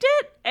liked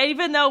it,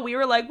 even though we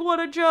were like, what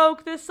a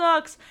joke, this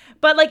sucks.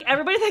 But like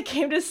everybody that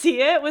came to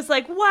see it was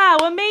like, wow,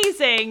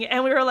 amazing.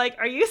 And we were like,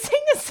 are you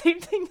seeing the same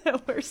thing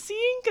that we're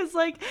seeing? Because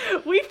like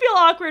we feel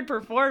awkward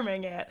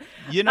performing it.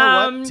 You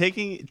know what?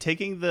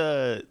 Taking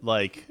the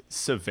like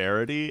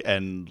severity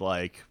and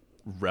like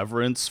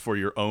reverence for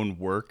your own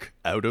work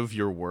out of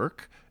your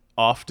work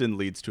often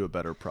leads to a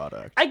better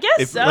product. I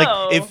guess so.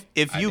 Like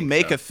if you think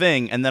make so. a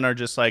thing and then are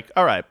just like,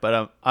 all right,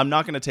 but I'm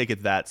not going to take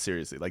it that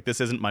seriously. Like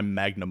this isn't my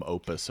magnum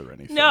opus or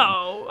anything.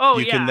 No. Oh,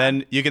 you yeah.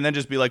 can then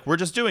just be like, we're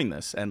just doing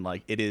this, and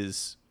like it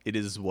is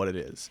what it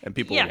is, and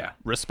people Yeah.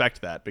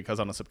 respect that because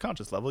on a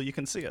subconscious level you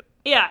can see it.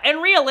 Yeah,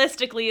 and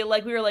realistically,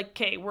 like we were like,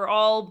 okay, we're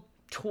all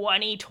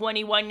 20,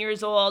 21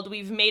 years old.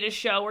 We've made a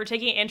show. We're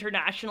taking it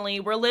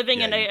internationally. We're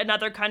living in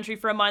another country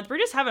for a month. We're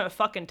just having a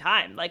fucking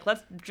time. Like,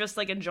 let's just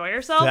like enjoy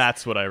ourselves.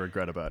 That's what I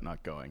regret about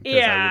not going. Because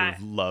Yeah. I would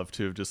have loved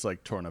to have just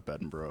like torn up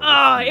Edinburgh.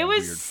 Oh, with it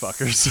was weird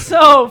fuckers.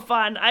 so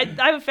fun.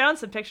 I found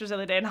some pictures the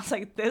other day and I was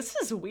like, this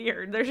is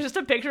weird. There's just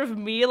a picture of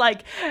me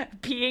like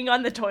peeing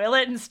on the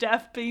toilet and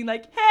Steph being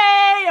like,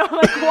 hey. I'm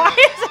like, why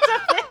is this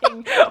a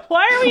thing?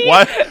 Why are we?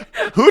 What?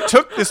 Who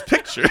took this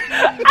picture?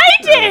 I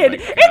did.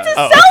 my It's a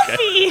God.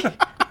 selfie.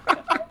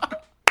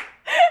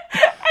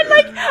 And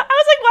like, I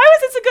was like, why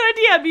was this a good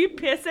idea? Me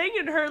pissing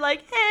and her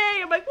like,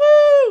 hey. I'm like,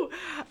 woo.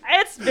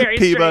 It's very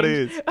Pee strange.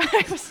 buddies.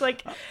 I was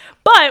like,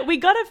 but we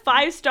got a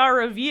 5-star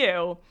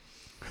review.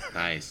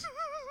 Nice.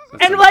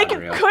 That And sounds like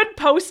unreal. could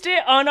post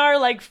it on our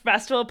like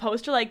festival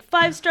poster, like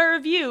 5-star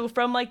review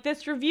from like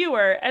this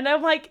reviewer. And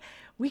I'm like,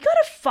 we got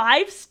a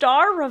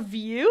 5-star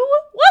review?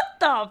 What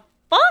the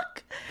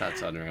fuck?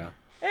 That's unreal.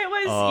 It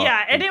was Oh,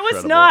 yeah, and it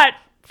was incredible. not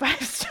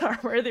 5-star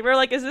worthy. We're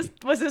like,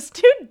 was this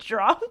too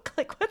drunk?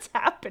 Like what's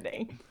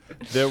happening?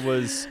 There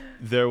was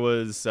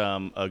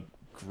a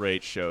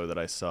great show that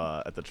I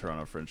saw at the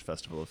Toronto Fringe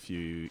Festival a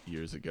few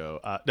years ago.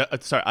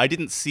 Sorry, I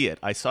didn't see it.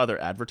 I saw their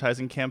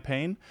advertising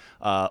campaign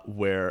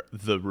where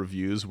the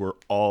reviews were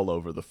all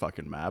over the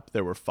fucking map.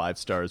 There were 5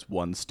 stars,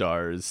 1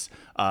 stars,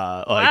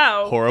 Wow,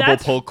 like horrible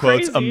that's pull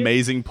quotes, crazy.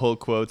 amazing pull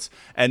quotes,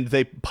 and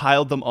they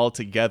piled them all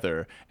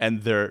together.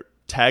 And their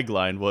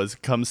tagline was,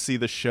 "Come see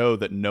the show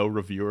that no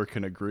reviewer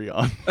can agree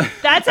on."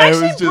 That's And it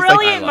was actually just like,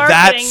 brilliant I love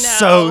marketing. That's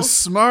though. so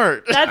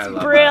smart. That's I love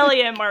that.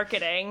 brilliant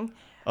marketing.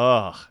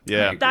 Oh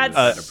yeah. agree. That's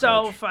That so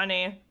approach.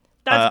 funny.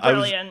 That's I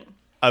was- brilliant.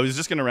 I was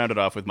just gonna round it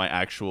off with my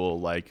actual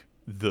like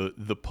the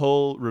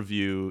pull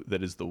review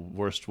that is the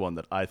worst one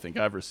that I think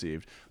I've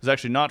received was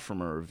actually not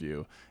from a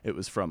review. It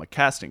was from a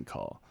casting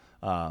call.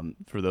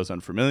 For those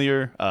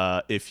unfamiliar,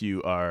 if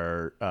you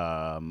are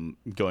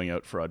going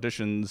out for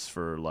auditions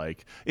for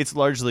like, it's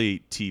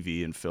largely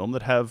TV and film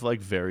that have like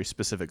very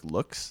specific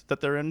looks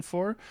that they're in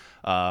for.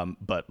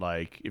 But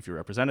like if you're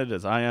represented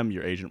as I am,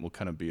 your agent will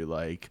kind of be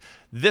like,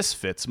 this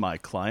fits my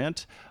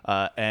client.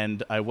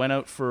 And I went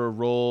out for a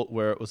role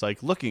where it was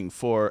like looking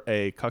for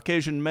a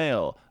Caucasian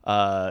male,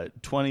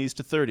 20s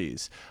to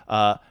 30s,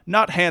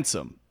 not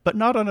handsome, but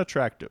not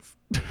unattractive.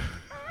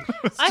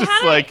 It's I just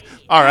had like,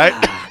 all right.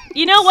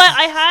 You know what?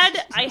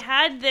 I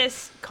had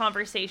this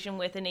conversation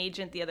with an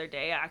agent the other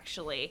day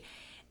actually,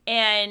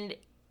 and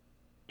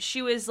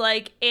she was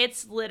like,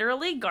 "It's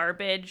literally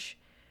garbage.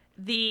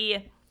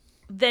 The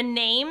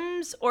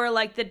names or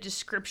like the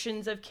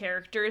descriptions of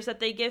characters that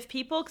they give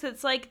people, because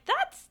it's like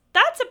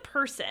that's a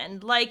person.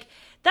 Like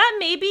that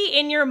may be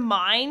in your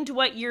mind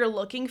what you're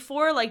looking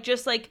for, like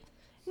just like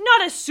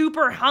not a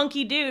super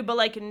hunky dude, but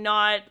like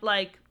not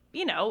like."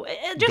 You know,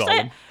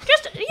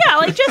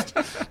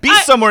 just Be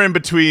somewhere in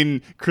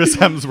between Chris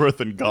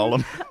Hemsworth and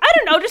Gollum. I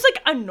don't know, just like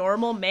a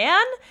normal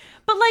man.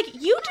 But like,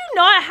 you do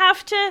not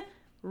have to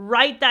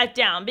write that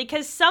down,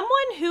 because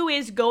someone who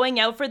is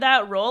going out for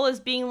that role is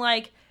being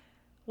like,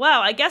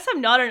 wow, I guess I'm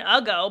not an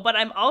Uggo, but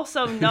I'm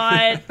also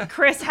not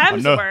Chris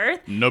Hemsworth.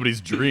 Nobody's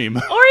dream.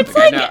 Or it's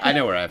like, I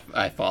know where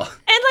I fall. and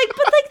like,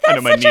 but like I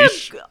know my that's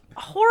niche. such a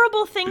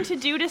horrible thing to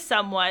do to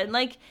someone.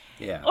 Like,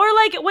 Yeah. or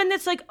like when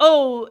it's like,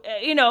 oh,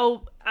 you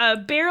know,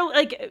 barely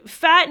like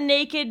fat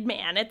naked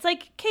man. It's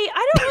like, okay,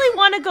 I don't really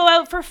want to go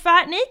out for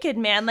fat naked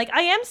man. Like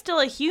I am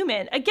still a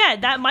human. Again,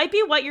 that might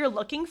be what you're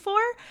looking for,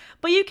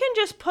 but you can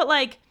just put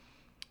like,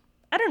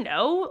 I don't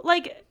know,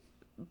 like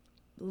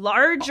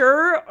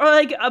larger or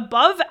like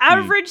above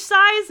average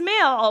size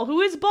male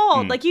who is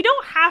bald. Like you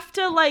don't have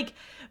to like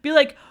be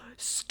like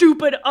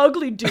stupid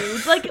ugly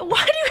dudes. Like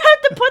why do you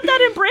have to put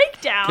that in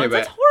breakdowns? Okay,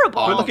 That's but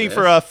horrible. We're all looking this-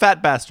 for a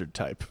fat bastard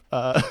type.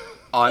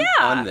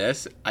 On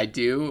this, I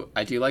do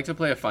like to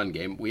play a fun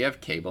game. We have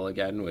cable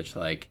again, which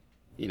like,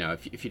 you know,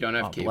 if you don't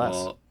have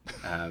cable,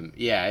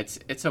 yeah,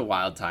 it's a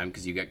wild time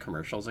because you get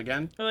commercials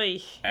again.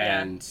 Oy,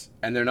 yeah.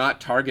 And they're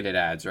not targeted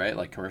ads, right?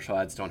 Like commercial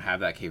ads don't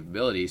have that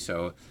capability,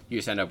 so you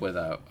just end up with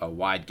a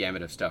wide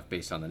gamut of stuff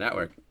based on the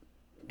network.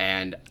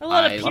 And A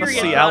lot of I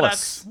period See love-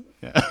 products.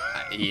 Alice.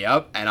 Yeah.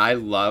 Yep, and I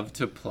love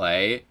to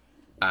play,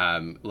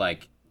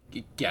 like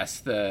guess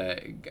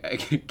the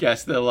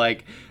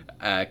like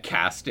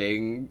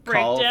casting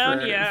call Breakdown,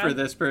 for yeah. for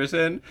this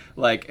person,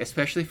 like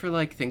especially for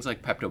like things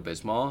like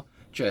Pepto-Bismol.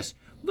 Just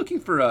looking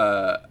for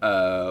a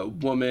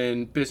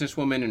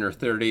businesswoman in her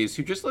 30s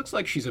who just looks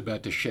like she's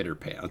about to shit her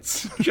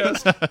pants.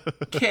 Just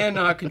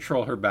cannot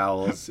control her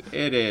bowels.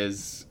 It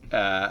is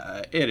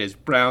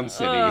Brown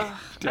City. I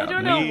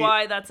don't know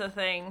why that's a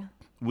thing.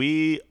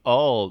 We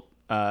all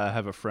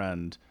have a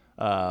friend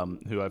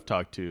who I've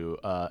talked to,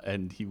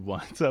 and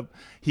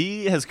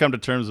he has come to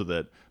terms with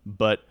it,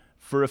 but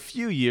for a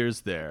few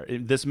years there,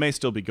 this may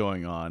still be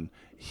going on,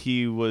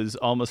 he was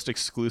almost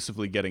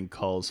exclusively getting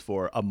calls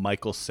for a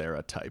Michael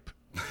Cera type.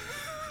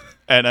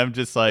 And I'm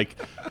just like,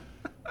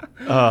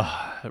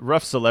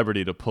 rough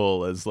celebrity to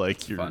pull as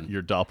like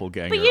your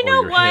doppelganger. But you know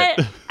or your what?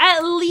 hit.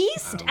 At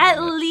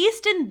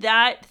least in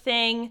that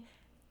thing,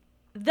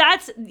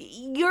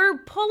 you're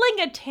pulling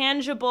a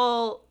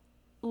tangible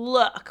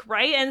look,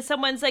 right? And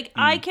someone's like,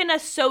 I can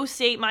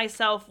associate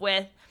myself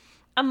with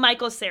a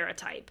Michael Cera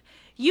type.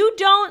 You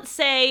don't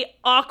say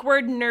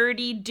awkward,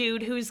 nerdy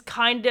dude who's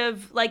kind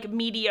of like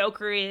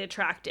mediocrely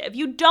attractive.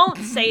 You don't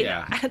say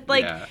that.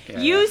 Like,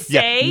 you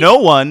say... No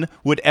one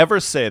would ever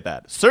say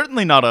that.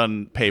 Certainly not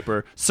on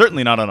paper.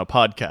 Certainly not on a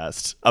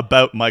podcast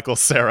about Michael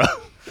Cera.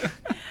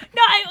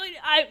 No,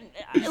 I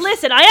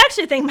listen, I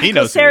actually think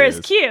Michael Cera is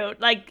cute.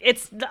 Like,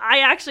 I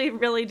actually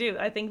really do.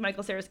 I think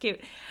Michael Cera is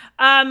cute.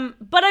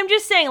 But I'm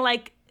just saying,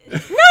 like, no,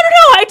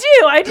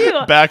 I do.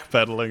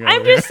 Backpedaling.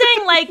 I'm just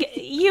saying, like,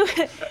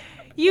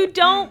 you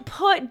don't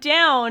put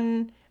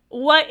down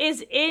what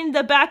is in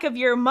the back of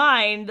your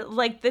mind,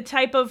 like the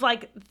type of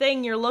like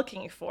thing you're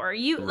looking for.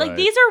 Like,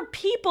 these are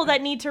people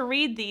that need to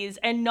read these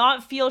and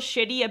not feel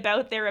shitty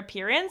about their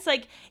appearance.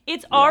 Like,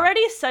 it's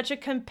already such a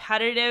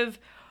competitive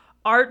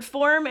art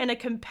form and a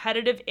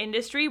competitive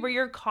industry where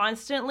you're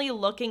constantly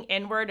looking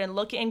inward and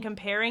looking and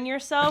comparing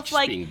yourself. Just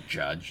like, being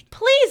judged.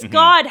 Please,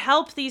 God,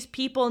 help these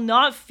people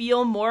not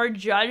feel more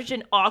judged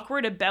and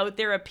awkward about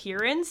their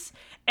appearance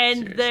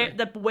and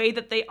the way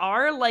that they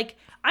are. Like,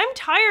 I'm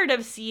tired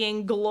of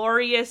seeing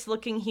glorious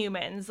looking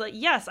humans. Like,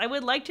 yes, I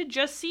would like to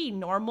just see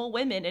normal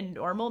women and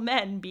normal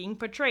men being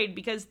portrayed,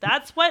 because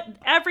that's what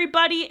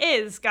everybody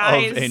is,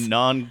 guys. Of a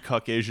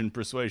non-Caucasian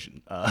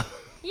persuasion.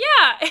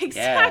 Yeah,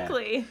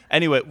 exactly. Yeah.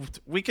 Anyway,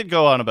 we could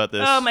go on about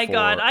this. Oh my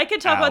God, I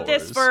could talk about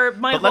this for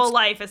my whole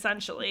life,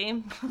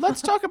 essentially.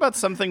 Let's talk about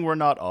something we're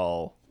not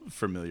all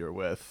familiar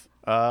with.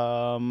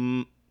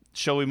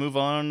 Shall we move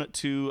on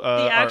to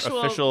our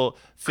official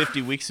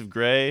 50 Weeks of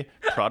Grey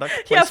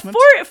product placement?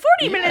 Yeah,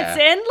 40 minutes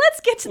in. Let's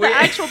get to the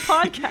actual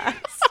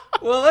podcast.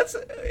 Well,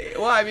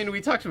 I mean, we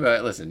talked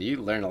about, listen, you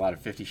learn a lot of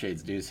 50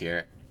 Shades news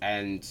here,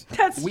 and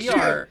we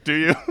are... Do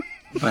you?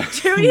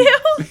 Do you?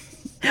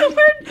 We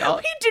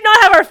do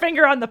not have our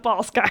finger on the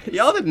pulse, guys.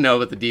 Y'all didn't know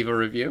about the Diva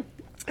review.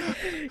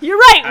 You're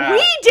right.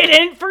 We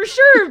didn't, for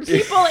sure.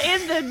 People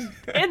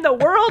in the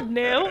world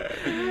knew.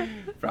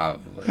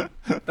 Probably.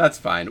 That's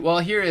fine. Well,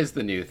 here is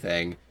the new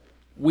thing.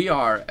 We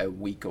are a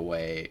week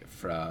away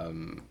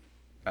from...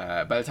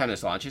 by the time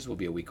this launches, we'll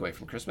be a week away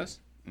from Christmas.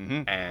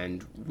 Mm-hmm.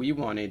 And we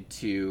wanted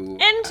to...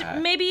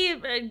 And maybe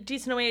a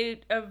decent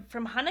way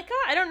from Hanukkah.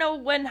 I don't know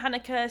when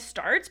Hanukkah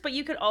starts, but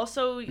you could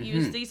also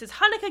use these as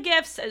Hanukkah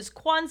gifts, as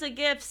Kwanzaa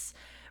gifts,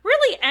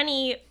 really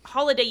any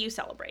holiday you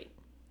celebrate.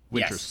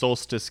 Winter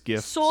solstice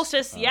gifts.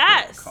 Solstice,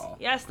 yes.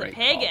 Yes, the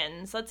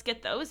pagans. Let's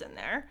get those in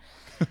there.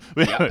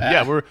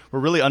 Yeah, we're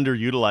really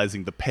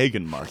underutilizing the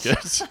pagan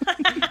market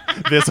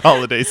this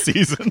holiday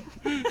season.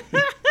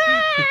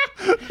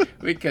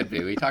 We could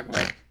be. We talk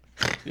about...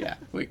 Yeah,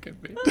 we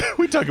could be.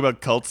 We talk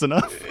about cults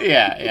enough.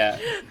 Yeah.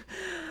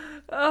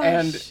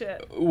 Oh,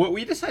 shit. What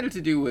we decided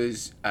to do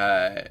was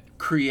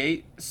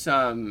create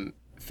some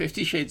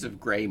 50 Shades of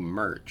Grey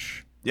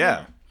merch.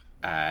 Yeah.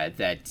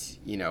 That,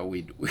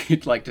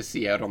 we'd like to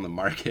see out on the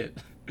market.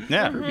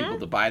 Yeah. For people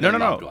to buy their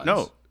loved ones.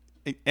 No.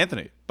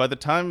 Anthony, by the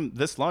time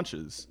this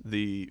launches,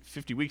 the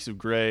 50 Weeks of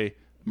Grey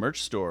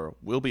merch store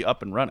will be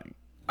up and running.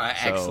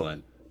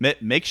 Excellent.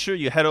 Make sure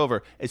you head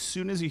over as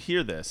soon as you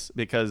hear this,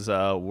 because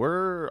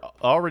we're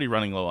already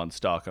running low on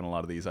stock on a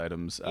lot of these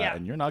items,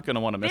 and you're not going to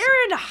want to miss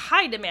They're in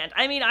high demand.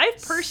 I mean,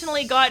 I've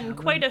personally gotten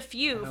quite a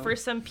few for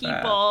some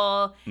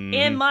people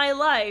in my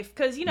life,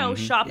 because,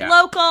 shop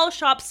local,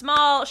 shop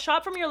small,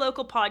 shop from your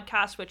local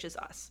podcast, which is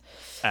us.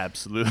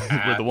 Absolutely.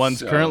 We're the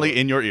ones currently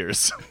in your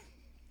ears.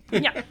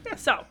 Yeah,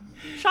 so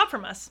shop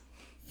from us.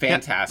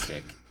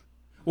 Fantastic.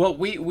 Well,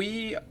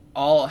 we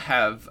all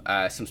have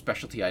some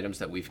specialty items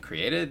that we've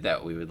created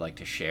that we would like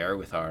to share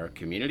with our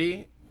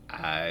community.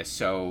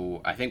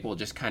 So I think we'll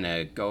just kind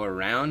of go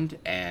around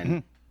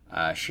and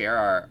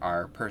share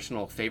our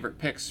personal favorite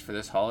picks for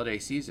this holiday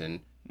season.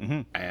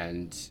 Mm-hmm.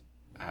 And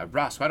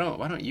Ross, why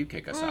don't you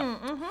kick us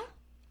off? Mm-hmm.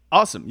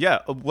 Awesome. Yeah.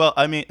 Well,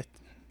 I mean,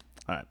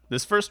 all right.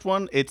 This first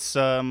one, it's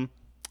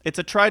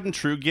a tried and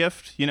true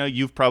gift.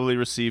 You've probably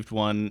received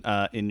one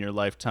in your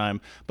lifetime,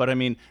 but I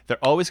mean,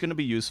 they're always going to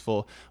be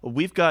useful.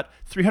 We've got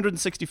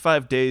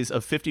 365 days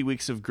of 50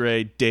 Weeks of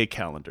Grey day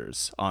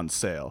calendars on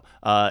sale.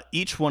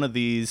 Each one of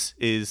these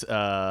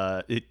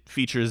it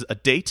features a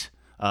date.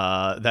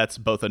 That's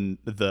both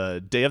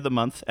the day of the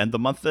month and the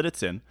month that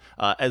it's in,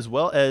 as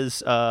well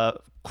as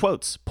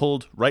quotes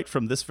pulled right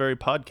from this very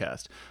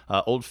podcast.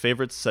 Old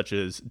favorites such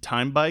as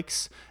Time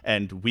Bikes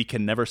and We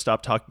Can Never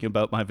Stop Talking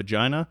About My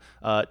Vagina,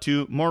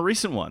 to more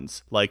recent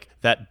ones like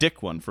that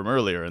dick one from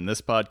earlier in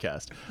this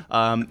podcast.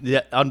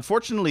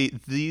 Unfortunately,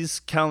 these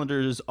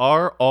calendars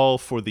are all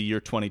for the year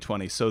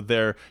 2020, so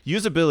their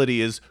usability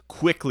is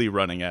quickly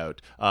running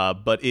out.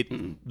 But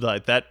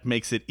that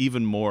makes it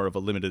even more of a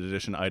limited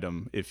edition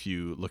item if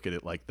you look at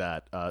it like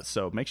that.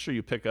 So make sure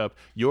you pick up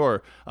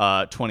your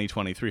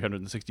 2020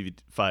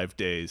 365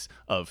 days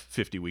of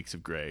 50 Weeks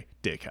of Grey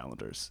day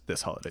calendars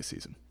this holiday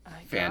season.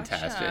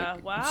 Fantastic!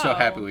 Gotcha. Wow. I'm so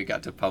happy we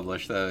got to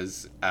publish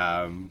those.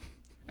 And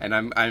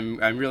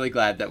I'm really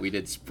glad that we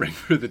did spring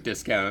for the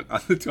discount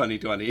on the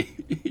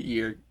 2020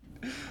 year.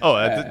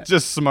 Oh,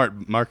 just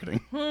smart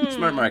marketing.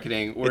 Smart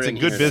marketing. We're It's a in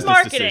good here. business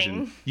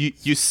Marketing. decision.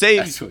 You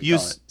That's what we call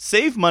it.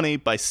 save money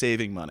by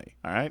saving money.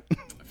 All right.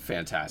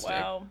 Fantastic.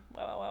 Wow.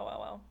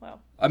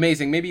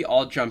 Amazing. Maybe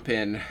I'll jump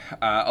in.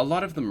 A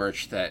lot of the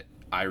merch that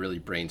I really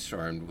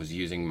brainstormed was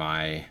using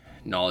my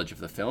knowledge of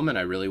the film, and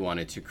I really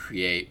wanted to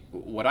create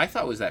what I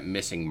thought was that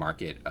missing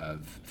market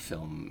of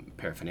film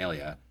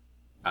paraphernalia.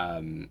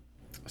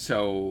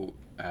 So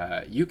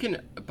you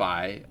can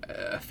buy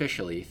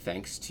officially,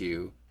 thanks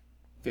to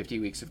 50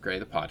 Weeks of Grey,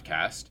 the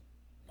podcast,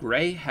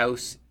 Grey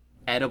House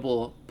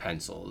edible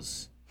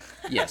pencils.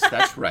 Yes,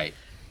 that's right.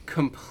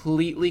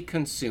 Completely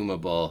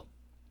consumable,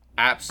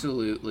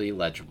 absolutely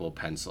legible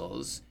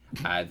pencils.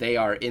 They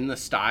are in the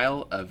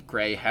style of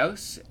Grey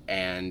House,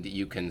 and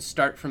you can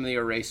start from the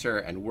eraser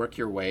and work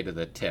your way to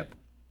the tip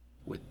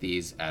with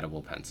these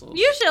edible pencils.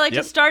 Usually I like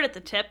Yep. to start at the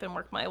tip and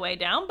work my way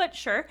down, but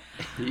sure.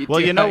 Well,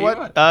 do you know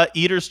how what?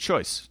 Eater's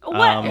choice.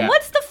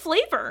 What's the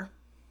flavor?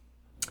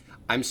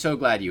 I'm so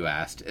glad you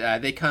asked.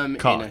 They come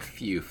Cock. in a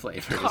few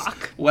flavors.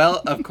 Cock.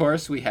 Well, of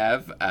course, we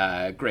have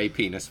Grey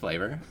Penis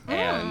flavor,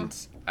 and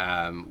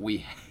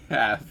we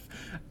have...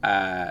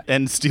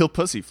 And steel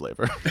pussy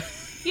flavor.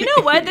 You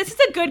know what? This is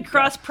a good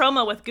cross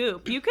promo with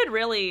Goop. You could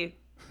really...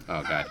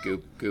 Oh God,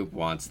 Goop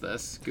wants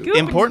this. Goop. Goop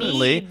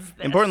Importantly, needs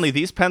this.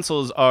 these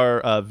pencils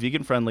are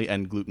vegan friendly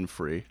and gluten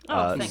free.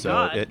 Oh, thank so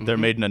God. they're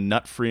made in a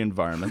nut free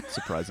environment.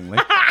 Surprisingly.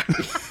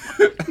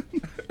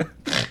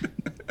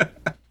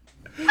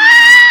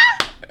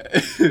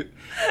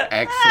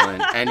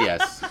 Excellent. And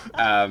yes,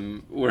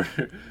 we're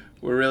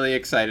really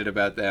excited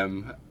about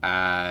them.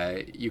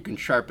 You can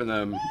sharpen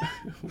them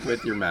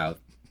with your mouth,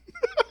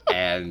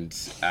 and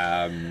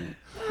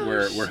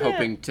we're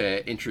hoping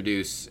to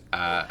introduce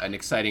an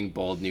exciting,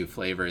 bold new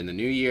flavor in the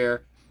new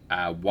year,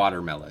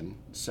 watermelon.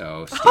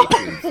 So stay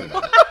tuned for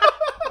that.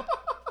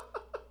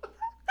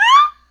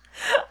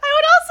 I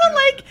would also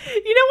like,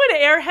 you know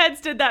when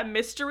Airheads did that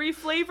mystery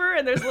flavor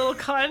and there's a little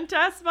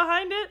contest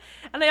behind it?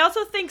 And I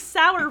also think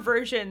sour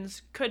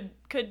versions could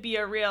be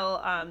a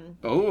real,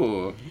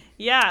 Oh,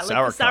 yeah, like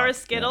Sour the sour cock,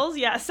 Skittles.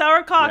 Yeah,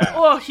 sour cock. Yeah.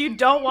 Oh, you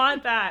don't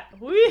want that.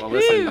 Woohoo! well,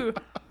 listen.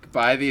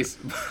 Buy these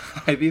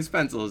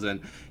pencils,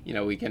 and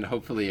we can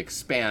hopefully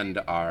expand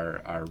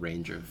our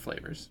range of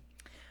flavors.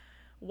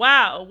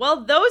 Wow.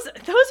 Well, those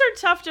are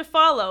tough to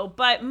follow,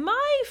 but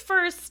my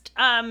first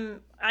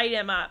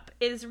item up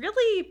is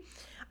really,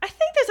 I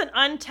think there's an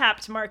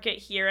untapped market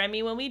here. I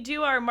mean, when we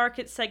do our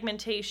market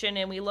segmentation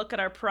and we look at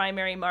our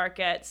primary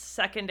markets,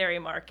 secondary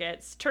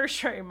markets,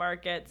 tertiary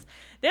markets,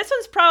 this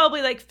one's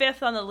probably like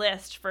fifth on the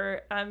list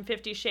for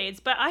 50 Shades,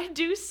 but I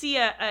do see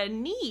a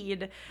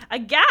need, a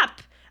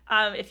gap,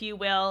 if you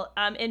will,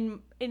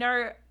 in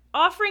our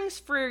offerings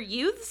for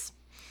youths.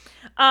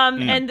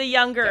 And the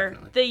younger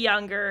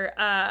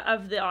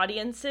of the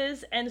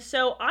audiences. And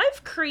so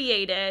I've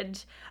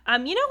created,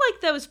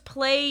 like those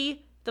play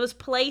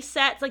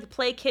sets, like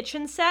play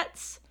kitchen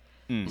sets.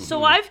 Mm-hmm.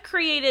 So I've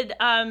created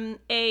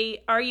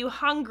a Are You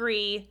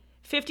Hungry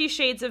 50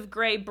 Shades of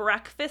Grey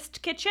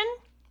breakfast kitchen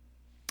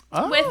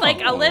with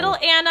like a little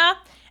Anna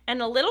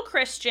and a little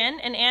Christian.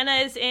 And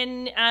Anna is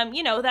in,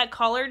 that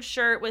collared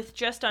shirt with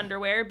just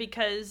underwear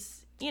because...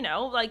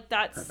 like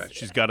that's Perfect.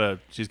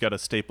 She's got a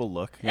staple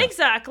look. Yeah.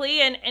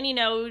 Exactly,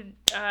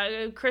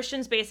 and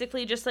Christian's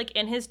basically just like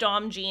in his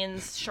Dom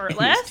jeans,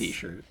 shirtless, His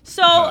t-shirt.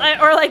 So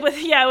or like with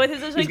his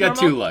like He's got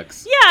normal, two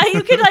looks. Yeah,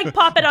 you could like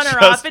pop it on or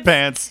Just off.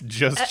 pants,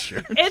 just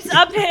shirt. It's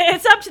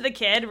up to the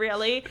kid,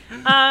 really.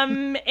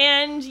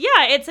 And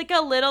yeah, it's like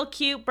a little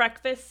cute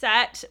breakfast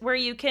set where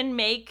you can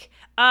make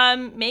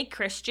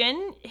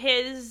Christian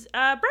his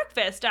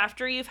breakfast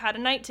after you've had a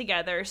night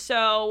together.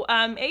 So,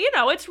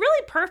 it's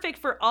really perfect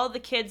for all the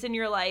kids in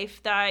your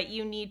life that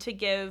you need to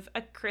give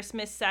a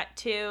Christmas set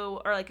to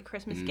or like a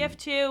Christmas gift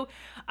to.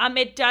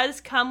 It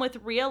does come with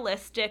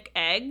realistic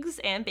eggs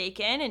and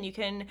bacon, and you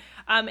can,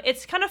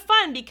 it's kind of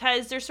fun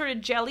because they're sort of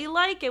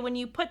jelly-like, and when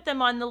you put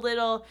them on the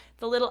little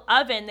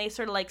oven, they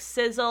sort of like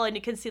sizzle, and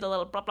you can see the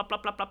little blah, blah, blah,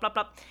 blah, blah, blah,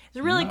 blah.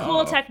 It's really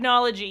cool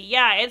technology.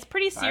 Yeah, it's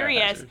pretty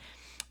serious.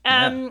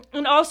 And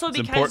also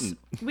because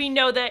important. we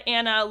know that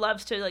Anna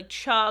loves to like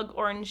chug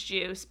orange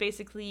juice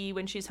basically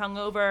when she's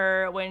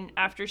hungover,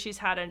 after she's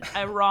had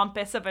a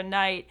rompus of a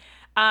night.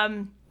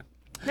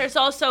 There's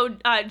also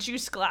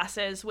juice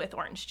glasses with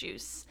orange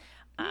juice.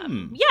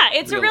 Yeah,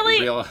 it's a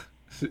really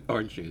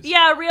Orange juice.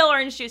 Yeah, real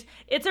orange juice.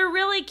 It's a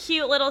really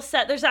cute little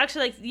set. There's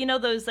actually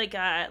those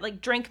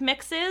like drink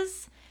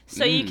mixes.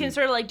 So you can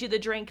sort of like do the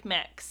drink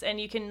mix and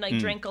you can like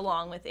drink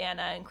along with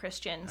Anna and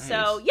Christian. Nice.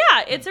 So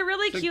yeah, it's a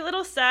really cute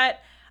little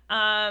set.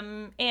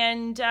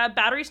 And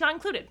battery's not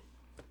included.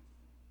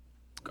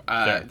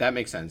 That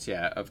makes sense.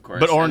 Yeah, of course.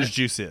 But orange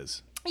juice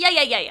is.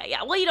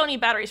 Yeah. Well, you don't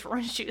need batteries for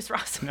orange juice,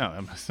 Ross. No,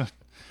 I'm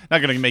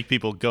not going to make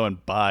people go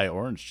and buy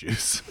orange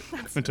juice.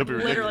 That's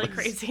Literally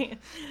crazy.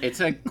 It's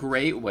a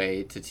great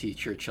way to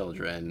teach your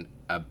children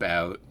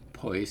about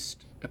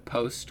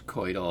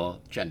post-coital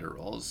gender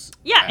roles.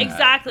 Yeah,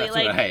 exactly. That's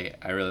like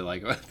what I really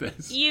like about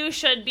this. You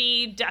should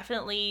be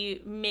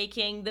definitely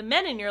making the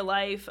men in your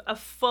life a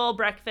full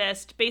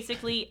breakfast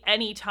basically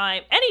any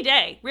time, any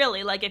day,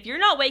 really. Like if you're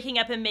not waking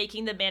up and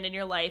making the man in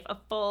your life a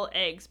full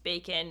eggs,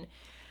 bacon,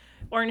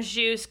 orange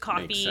juice,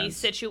 coffee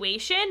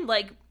situation,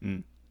 like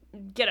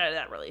get out of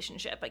that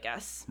relationship, I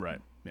guess. Right.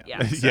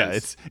 Yeah. Yeah,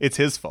 it's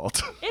his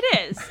fault.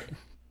 It is.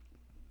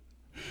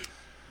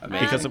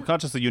 Because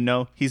subconsciously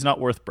he's not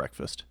worth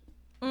breakfast.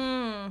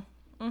 I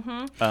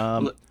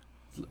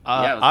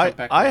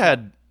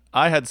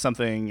had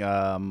something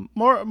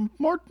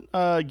more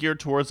geared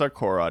towards our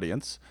core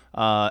audience,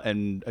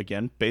 and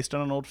again based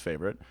on an old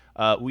favorite.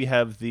 We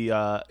have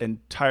the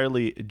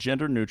entirely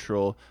gender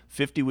neutral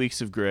 50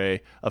 Weeks of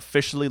Grey,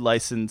 officially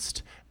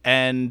licensed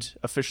and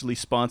officially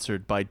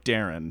sponsored by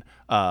Darren,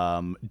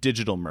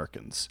 Digital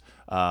Merkins.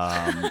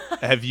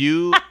 Have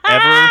you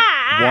ever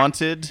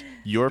wanted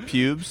your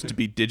pubes to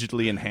be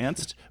digitally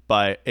enhanced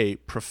by a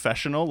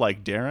professional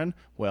like Darren?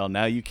 Well,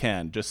 now you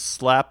can. Just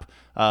slap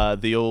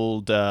the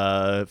old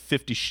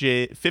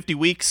 50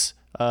 Weeks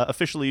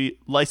officially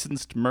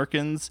licensed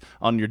Merkins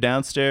on your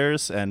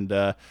downstairs, and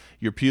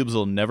your pubes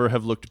will never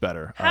have looked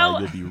better.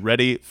 You'll be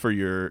ready for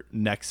your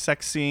next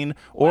sex scene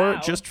or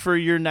just for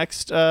your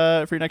next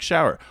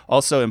shower.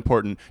 Also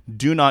important,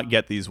 do not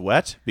get these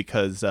wet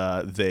because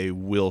they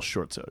will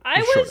short out.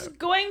 I was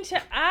going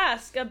to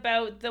ask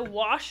about the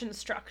wash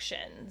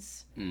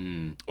instructions.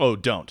 Oh,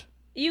 don't.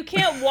 You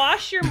can't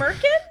wash your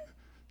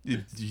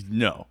Merkin?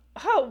 No.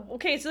 Oh,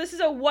 okay, so this is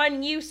a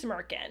one-use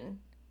Merkin.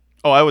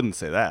 Oh, I wouldn't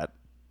say that.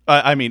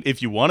 I mean,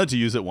 if you wanted to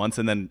use it once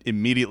and then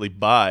immediately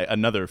buy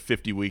another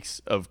 50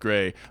 Weeks of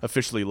Grey,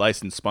 officially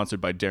licensed, sponsored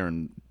by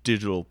Darren,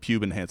 Digital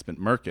Pube Enhancement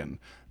Merkin,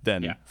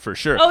 then for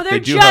sure. Oh, they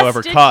do, just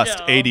however, digital. cost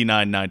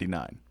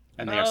 $89.99.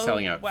 And they are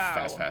selling out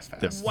fast. Very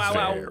fast.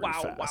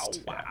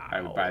 Yeah,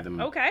 I would buy them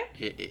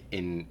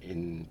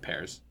in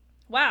pairs.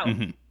 Wow.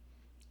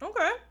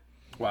 Okay.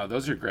 Wow,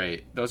 those are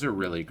great. Those are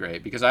really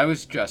great because I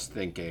was just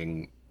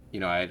thinking,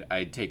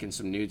 I'd taken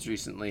some nudes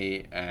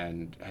recently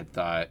and had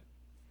thought,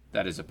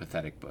 that is a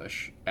pathetic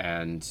bush.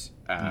 And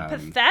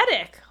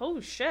pathetic? Oh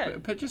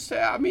shit. But just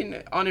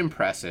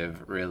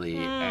unimpressive, really.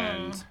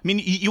 And I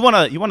mean, you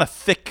want a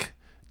thick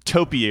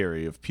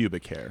topiary of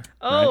pubic hair.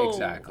 Oh, right?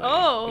 Exactly.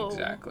 Oh,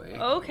 exactly.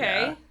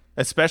 Okay. Yeah.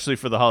 Especially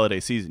for the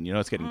holiday season.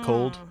 It's getting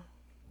cold.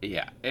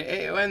 Yeah,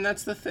 and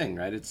that's the thing,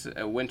 right? It's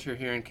winter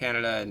here in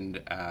Canada,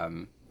 and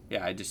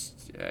I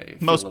just feel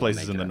most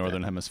places in the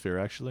northern hemisphere,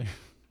 actually.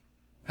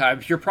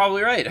 You're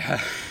probably right.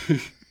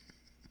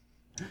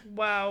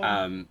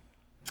 Wow.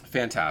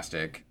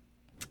 Fantastic.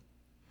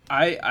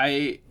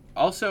 I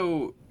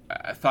also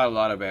thought a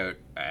lot about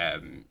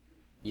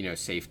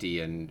safety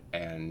and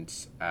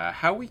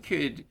how we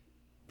could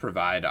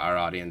provide our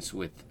audience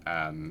with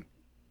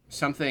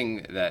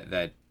something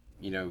that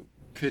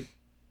could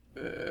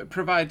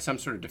provide some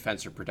sort of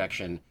defense or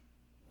protection.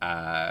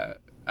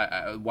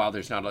 While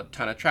there's not a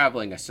ton of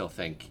traveling, I still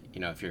think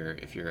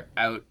if you're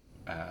out,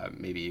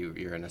 maybe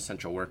you're an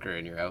essential worker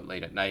and you're out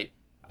late at night,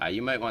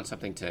 you might want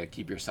something to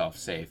keep yourself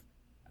safe.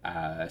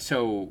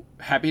 So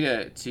happy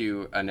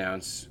to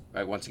announce,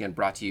 once again,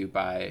 brought to you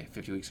by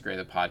 50 Weeks of Grey,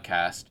 the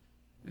podcast,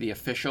 the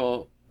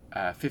official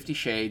 50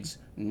 Shades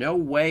No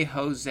Way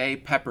Jose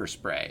pepper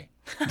spray.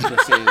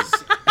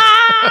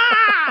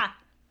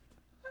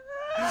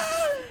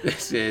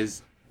 This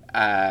is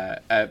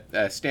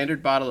a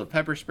standard bottle of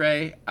pepper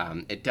spray.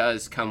 It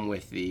does come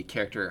with the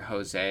character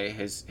Jose,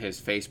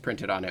 his face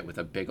printed on it with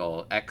a big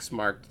ol' X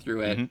marked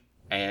through it,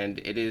 and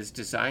it is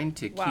designed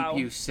to keep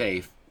you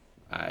safe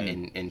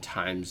in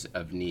times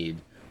of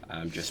need.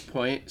 Just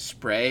point,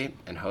 spray,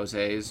 and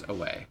Jose's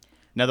away.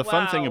 Now, the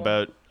fun thing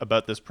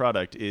about this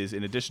product is,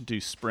 in addition to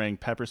spraying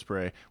pepper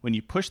spray, when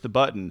you push the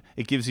button,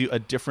 it gives you a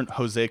different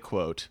Jose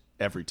quote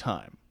every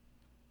time.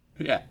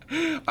 Yeah.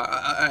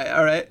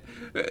 All right.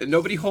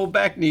 Nobody hold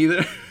back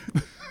neither.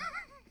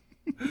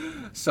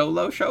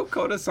 Solo show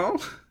corazon.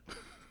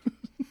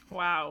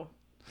 Wow.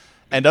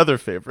 And other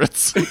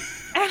favorites.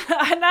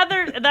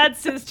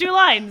 That's his two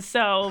lines,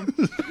 so.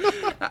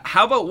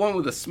 How about one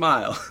with a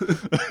smile?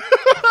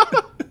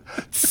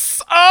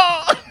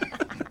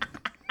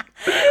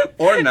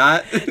 Or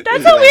not.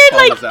 That's a weird,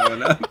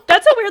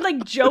 that's a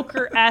weird,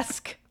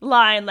 Joker-esque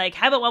line. Like,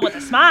 how about one with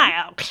a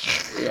smile?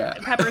 Yeah.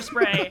 Pepper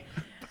spray.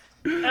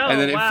 And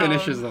then it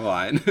finishes the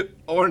line.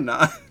 Or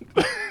not.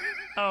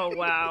 Oh,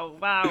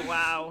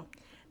 wow.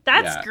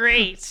 That's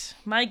great.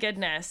 My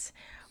goodness.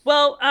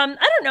 Well, I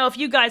don't know if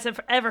you guys have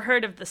ever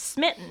heard of the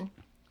smitten,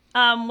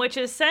 which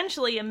is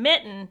essentially a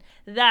mitten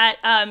that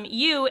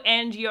you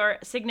and your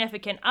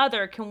significant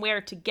other can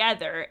wear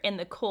together in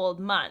the cold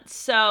months.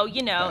 So,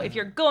 if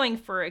you're going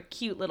for a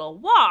cute little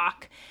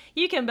walk,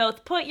 you can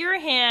both put your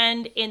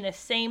hand in the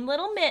same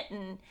little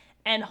mitten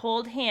and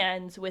hold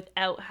hands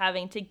without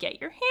having to get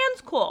your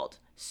hands cold.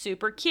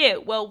 Super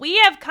cute. Well, we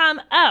have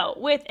come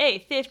out with a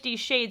 50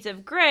 Shades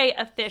of Grey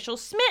official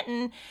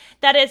smitten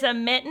that is a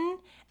mitten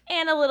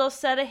and a little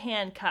set of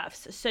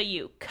handcuffs. So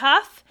you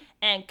cuff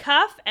and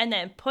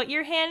then put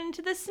your hand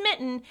into the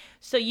smitten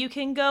so you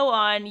can go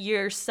on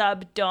your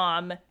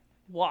sub-dom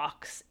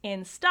walks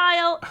in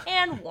style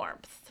and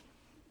warmth.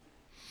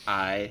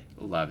 I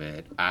love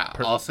it. I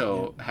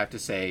also have to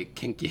say,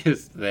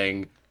 kinkiest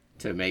thing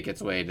to make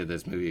its way to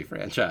this movie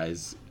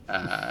franchise,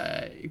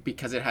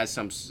 because it has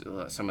some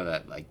of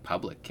that like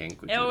public kink.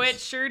 It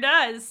sure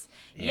does.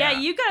 Yeah,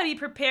 you gotta be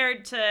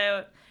prepared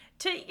to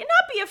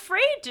not be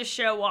afraid to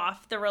show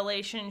off the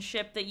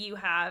relationship that you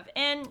have,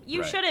 and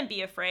you shouldn't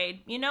be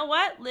afraid. You know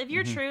what? Live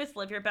your truth,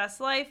 live your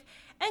best life,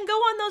 and go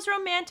on those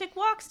romantic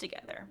walks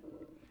together.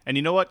 And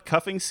you know what?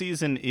 Cuffing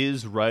season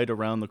is right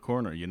around the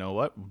corner. You know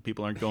what?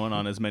 People aren't going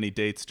on as many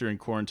dates during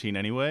quarantine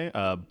anyway.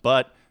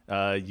 But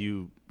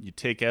you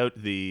take out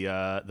the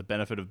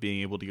benefit of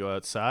being able to go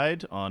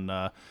outside on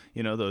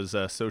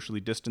those socially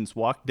distanced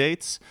walk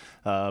dates.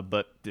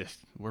 But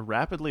we're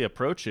rapidly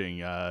approaching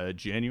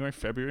January,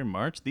 February,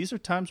 March. These are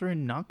times where you're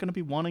not going to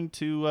be wanting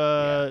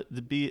to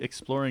be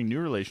exploring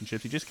new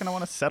relationships. You just kind of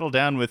want to settle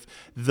down with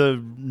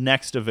the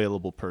next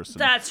available person.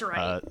 That's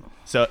right.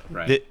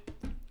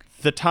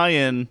 The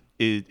tie-in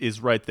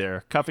is right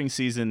there. Cuffing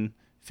season,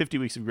 50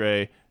 Weeks of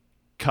Grey,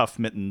 cuff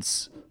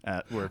mittens.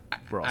 We're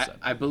all set.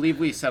 I believe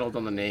we settled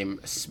on the name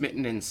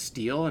Smitten in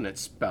Steel, and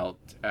it's spelled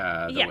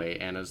the way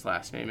Anna's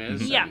last name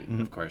is. Yeah. And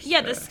of course.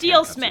 Yeah, the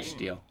Steel Smitten.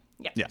 Steel.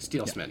 Yeah.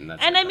 Steel Smitten.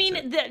 That's and it, I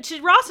mean,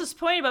 to Ross's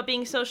point about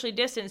being socially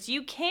distanced,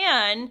 you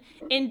can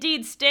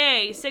indeed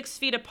stay 6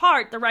 feet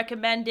apart, the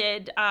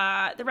recommended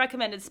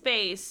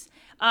space,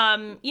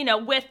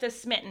 with the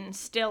smitten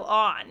still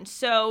on.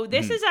 So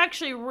this is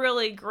actually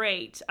really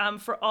great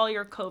for all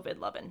your COVID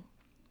loving.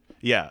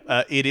 Yeah,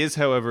 it is,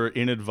 however,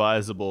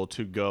 inadvisable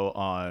to go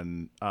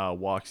on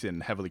walks in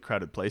heavily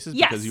crowded places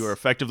because you are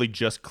effectively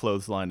just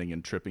clotheslining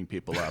and tripping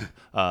people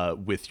up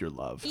with your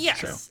love.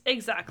 Yes,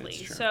 exactly.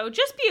 So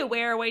just be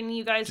aware when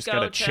you guys just go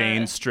got a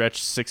chain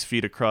stretched 6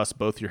 feet across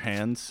both your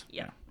hands.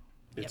 Yeah.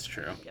 It's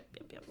true. Yep.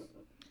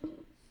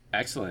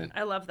 Excellent.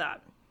 I love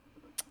that.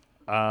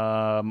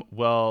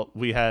 Well,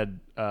 we had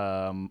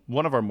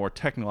one of our more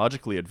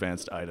technologically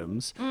advanced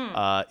items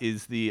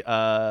is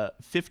the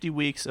 50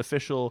 Weeks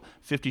official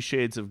 50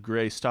 Shades of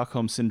Grey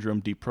Stockholm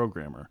Syndrome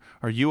deprogrammer.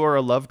 Are you or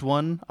a loved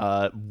one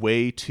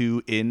way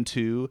too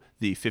into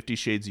the 50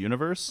 Shades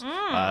universe?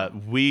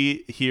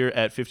 We here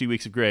at 50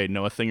 Weeks of Grey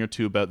know a thing or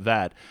two about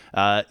that.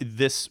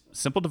 This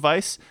simple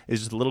device is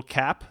just a little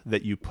cap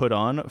that you put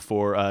on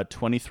for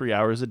 23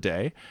 hours a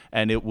day,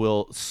 and it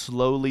will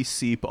slowly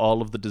seep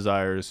all of the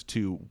desires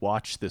to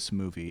watch this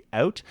movie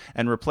out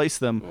and replace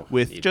them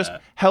with just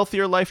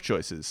healthier life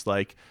choices,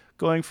 like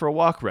going for a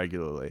walk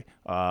regularly,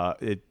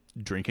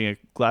 drinking a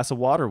glass of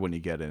water when you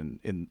get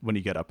when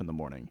you get up in the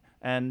morning,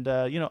 and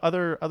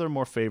other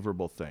more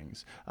favorable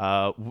things.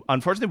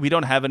 Unfortunately, we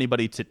don't have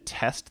anybody to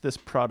test this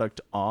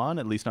product on,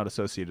 at least not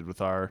associated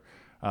with our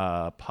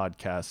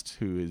podcast,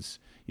 who is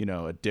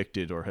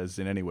addicted or has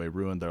in any way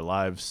ruined their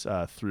lives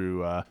through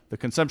the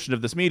consumption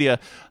of this media.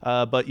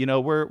 But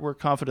we're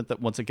confident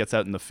that once it gets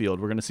out in the field,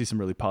 we're going to see some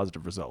really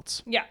positive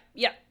results. Yeah,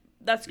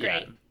 that's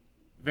great. Yeah.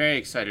 Very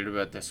excited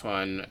about this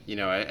one.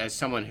 As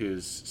someone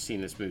who's seen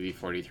this movie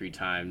 43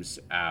 times,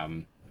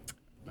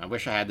 I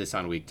wish I had this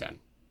on week 10.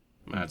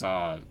 That's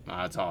all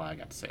I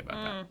got to say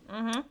about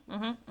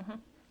that.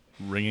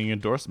 Ringing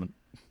endorsement.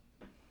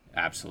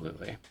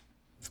 Absolutely.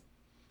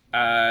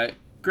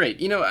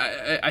 Great.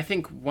 I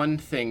think one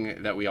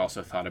thing that we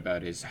also thought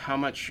about is how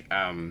much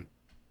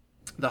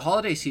the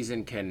holiday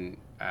season can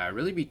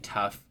really be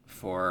tough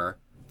for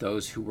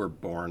those who were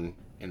born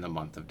in the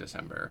month of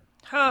December.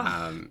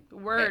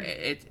 Word.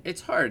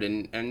 It's hard,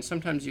 and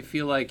sometimes you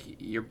feel like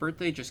your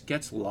birthday just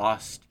gets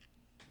lost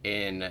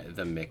in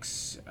the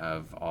mix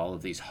of all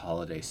of these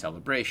holiday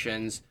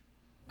celebrations,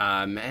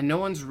 and no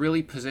one's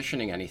really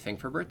positioning anything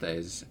for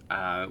birthdays.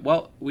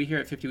 Well, we here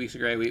at 50 Weeks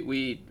of Grey,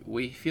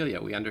 we feel you,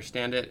 we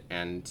understand it,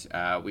 and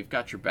we've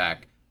got your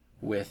back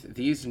with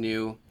these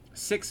new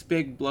 6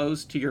 big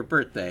blows to your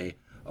birthday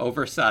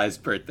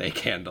oversized birthday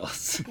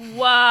candles.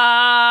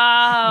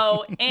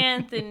 Wow,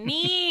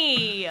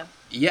 Anthony.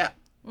 Yeah.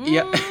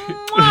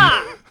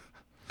 Mwah!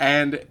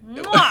 And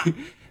Mwah!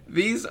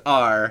 these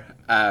are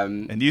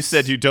and you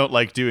said you don't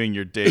like doing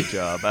your day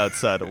job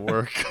outside of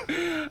work.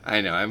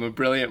 I know, I'm a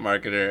brilliant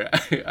marketer.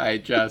 I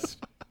just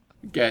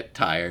get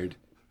tired.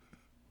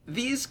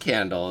 These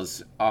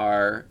candles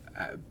are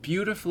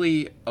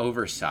beautifully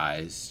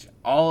oversized,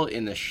 all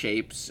in the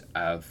shapes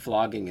of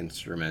flogging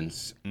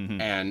instruments,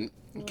 and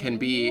can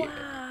be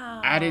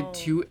added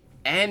to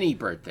any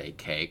birthday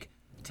cake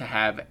to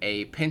have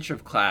a pinch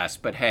of class,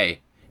 but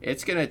hey,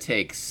 it's going to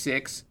take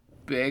 6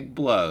 big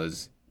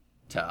blows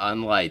to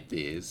unlight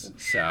these.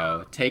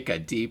 So take a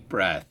deep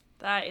breath.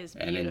 That is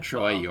beautiful. And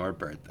enjoy your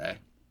birthday.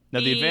 Now,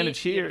 the advantage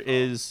here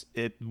Beautiful. is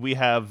we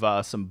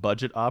have some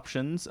budget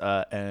options,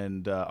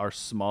 and our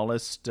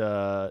smallest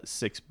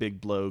 6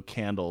 Big Blow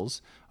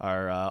candles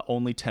are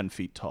only 10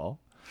 feet tall.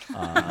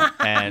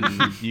 And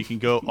you can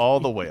go all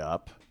the way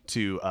up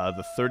to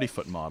the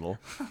 30-foot model,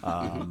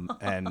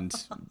 and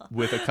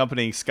with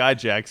accompanying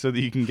skyjack so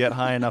that you can get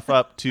high enough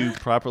up to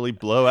properly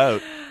blow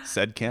out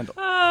said candle.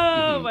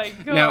 Oh my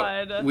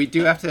god. Now, we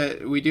do have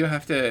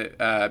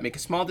to make a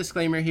small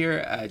disclaimer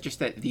here, just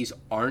that these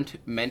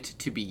aren't meant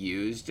to be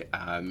used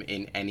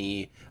in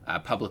any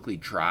publicly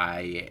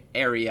dry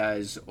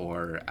areas,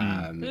 or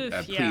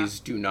Oof, please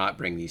do not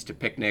bring these to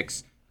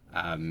picnics.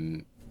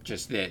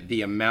 Just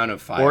the amount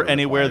of fire Or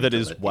anywhere required that to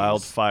is lit these.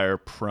 wildfire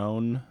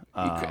prone.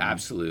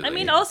 Absolutely. I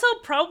mean, also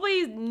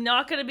probably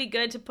not going to be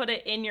good to put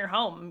it in your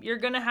home. You're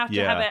going to have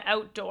to have an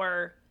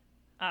outdoor.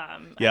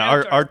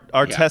 Yeah, our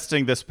Yeah.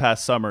 testing this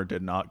past summer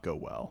did not go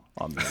well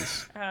on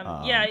these.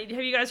 Yeah,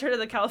 have you guys heard of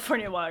the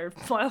California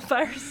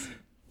wildfires?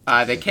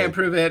 They can't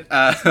prove it.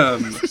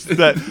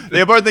 The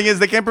important thing is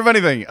they can't prove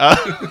anything.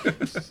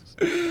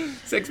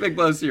 6 big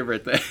blows to your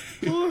birthday.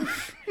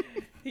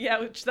 Yeah,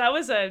 which that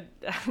was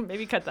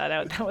maybe cut that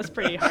out. That was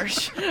pretty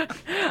harsh.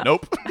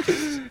 Nope.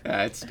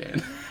 It's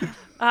Dan.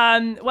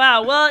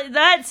 Wow. Well,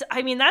 that's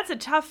a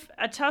tough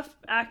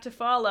act to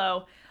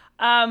follow.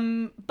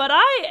 But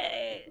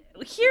I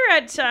here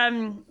at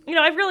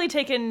I've really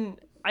taken,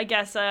 I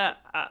guess, a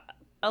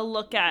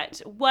look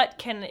at what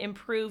can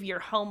improve your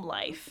home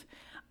life.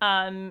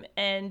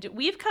 And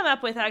we've come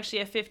up with actually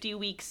a 50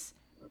 weeks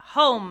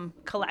home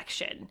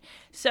collection.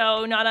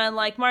 So not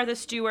unlike Martha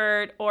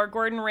Stewart or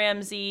Gordon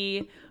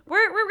Ramsay,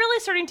 we're really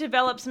starting to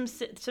develop some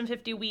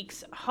 50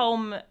 weeks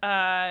home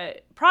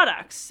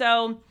products.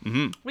 So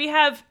we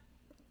have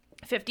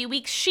 50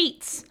 weeks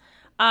sheets,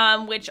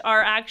 which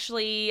are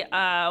actually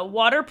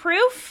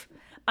waterproof,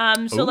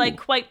 so like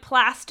quite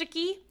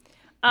plasticky.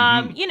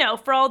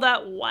 For all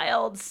that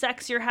wild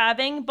sex you're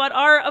having, but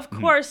are of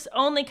course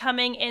only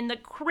coming in the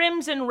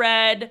crimson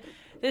red,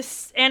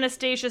 this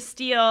Anastasia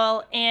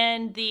Steele,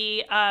 and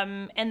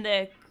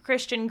the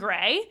Christian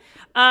gray.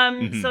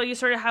 So you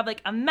sort of have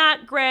like a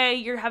matte gray.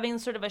 You're having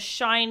sort of a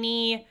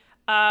shiny,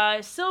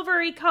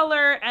 silvery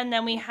color, and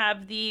then we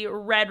have the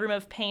red Room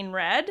of Pain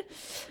red.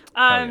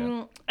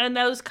 And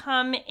those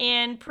come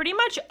in pretty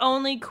much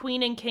only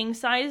queen and king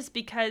size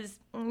because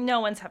no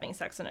one's having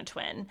sex in a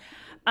twin.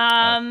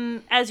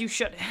 As you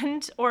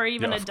shouldn't, or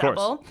even a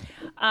double.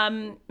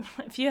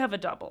 If you have a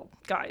double,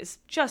 guys,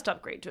 just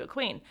upgrade to a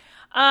queen.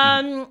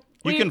 You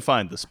can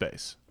find the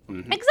space.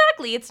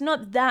 Exactly. It's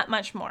not that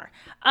much more.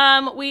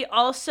 We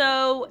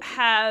also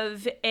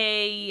have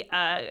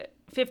a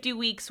 50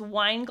 weeks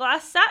wine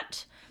glass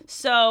set.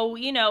 So,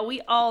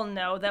 we all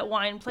know that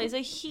wine plays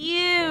a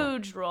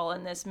huge role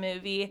in this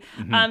movie.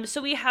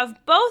 So we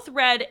have both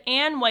red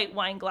and white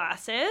wine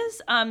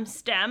glasses,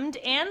 stemmed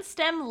and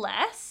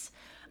stemless.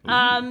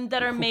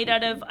 That are made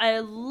out of a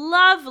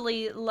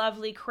lovely,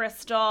 lovely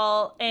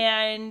crystal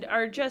and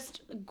are just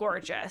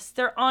gorgeous.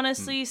 They're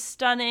honestly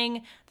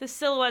stunning. The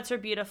silhouettes are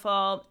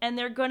beautiful, and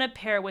they're going to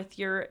pair with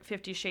your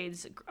 50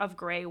 Shades of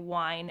Grey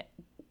wine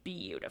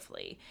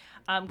beautifully.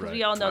 Because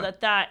we all know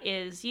that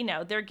is,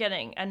 they're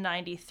getting a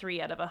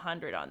 93 out of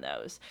 100 on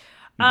those.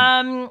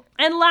 And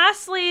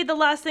lastly, the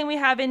last thing we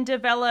have in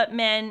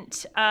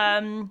development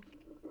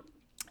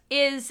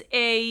is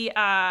a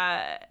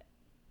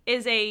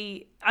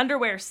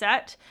underwear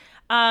set.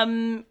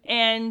 And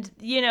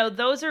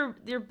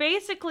they're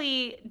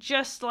basically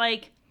just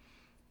like,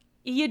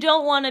 you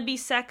don't want to be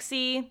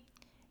sexy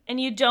and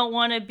you don't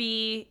want to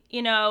be,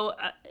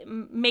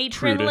 matronly.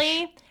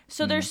 Prudish.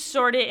 So they're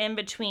sort of in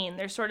between.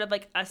 They're sort of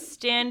like a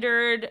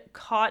standard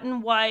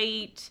cotton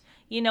white,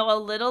 a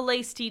little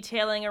lace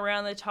detailing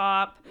around the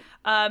top.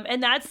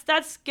 And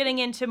that's getting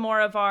into more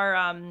of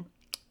our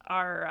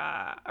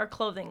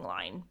clothing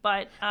line,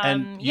 but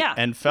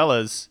and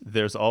fellas,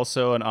 there's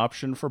also an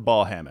option for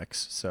ball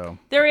hammocks. So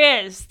there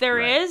is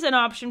an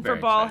option for Very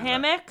ball excited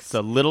about it. hammocks. it's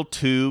a little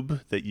tube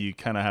that you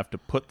kind of have to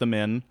put them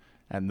in,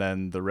 and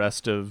then the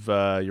rest of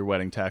your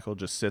wedding tackle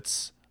just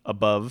sits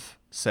above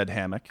said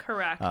hammock.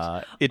 Correct.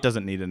 It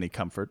doesn't need any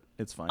comfort.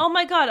 It's fine. Oh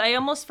my God, I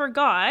almost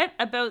forgot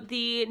about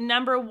the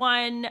number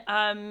one,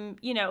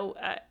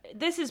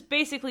 this is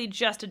basically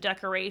just a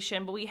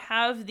decoration, but we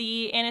have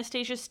the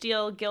Anastasia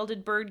Steele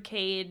gilded bird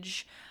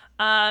cage,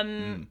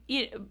 room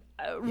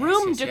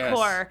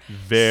decor.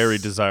 Very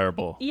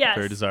desirable. Yes.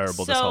 Very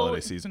desirable this So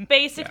holiday season.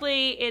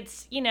 Basically,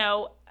 it's,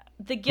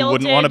 the You gilded...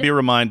 wouldn't want to be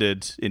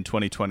reminded in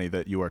 2020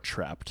 that you are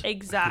trapped.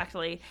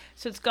 Exactly.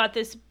 So it's got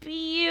this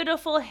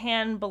beautiful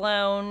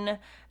hand-blown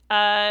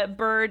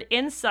bird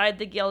inside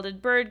the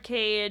gilded bird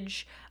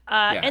cage.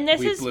 And this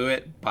we blew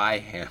it by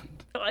hand.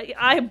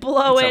 I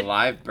blow It's it. a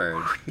live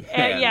bird.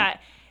 Yeah.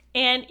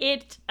 And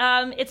it's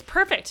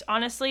perfect,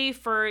 honestly,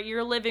 for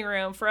your living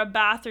room, for a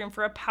bathroom,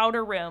 for a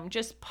powder room.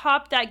 Just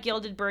pop that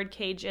gilded bird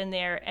cage in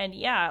there, and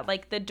yeah,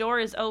 like the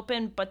door is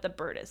open, but the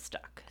bird is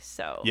stuck.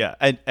 So Yeah,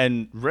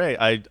 and Ray,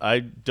 I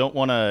don't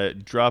want to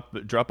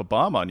drop a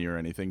bomb on you or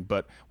anything,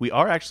 but we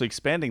are actually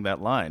expanding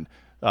that line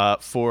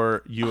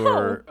for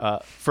your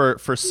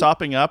for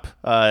sopping up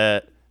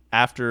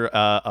after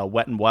a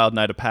wet and wild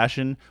night of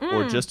passion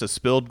or just a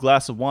spilled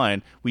glass of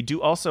wine. We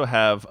do also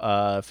have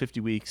 50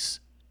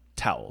 Weeks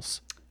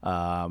towels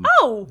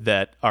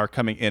that are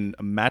coming in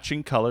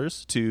matching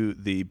colors to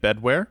the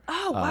bedwear.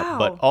 Oh, wow.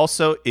 But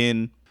also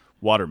in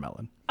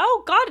watermelon.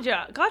 Oh,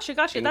 gotcha.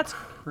 That's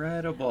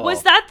incredible.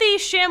 Was that the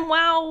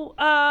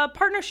ShamWow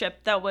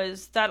partnership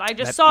that I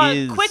just saw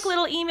a quick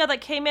little email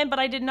that came in, but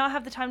I did not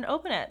have the time to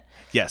open it.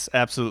 Yes,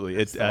 absolutely.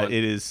 It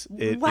is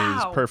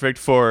Wow. perfect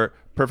for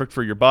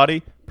your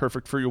body,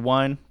 perfect for your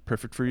wine,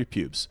 perfect for your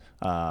pubes.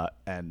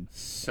 And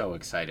so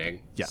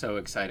exciting. Yeah. So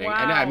exciting.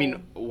 Wow. And I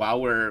mean,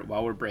 while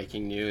we're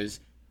breaking news,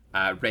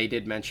 Ray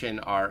did mention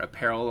our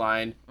apparel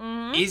line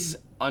is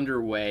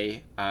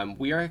underway.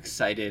 We are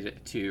excited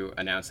to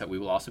announce that we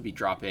will also be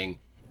dropping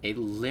a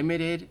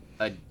limited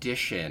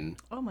edition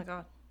Oh my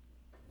god.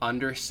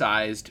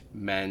 undersized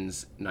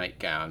men's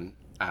nightgown.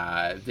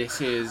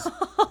 This is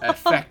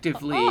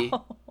effectively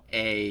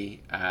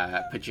a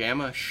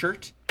pajama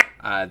shirt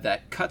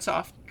that cuts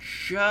off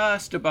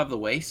just above the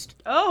waist.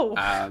 Oh.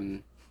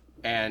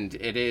 And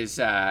it is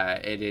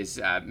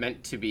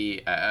meant to be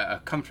a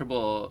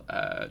comfortable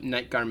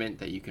night garment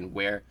that you can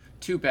wear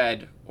to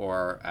bed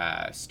or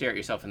stare at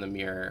yourself in the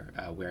mirror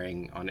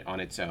wearing on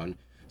its own.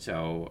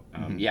 So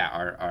yeah,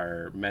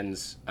 our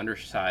men's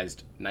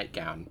undersized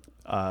nightgown.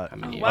 Wow.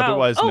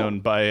 otherwise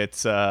known by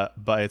its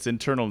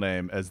internal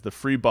name as the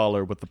free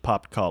baller with the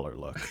popped collar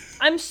look.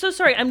 I'm so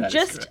sorry. I'm That is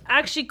just correct.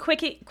 actually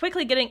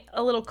quickly getting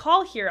a little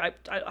call here.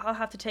 I'll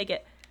have to take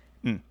it.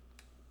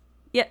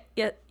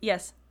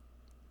 Yes.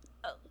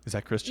 Is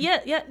that Christian?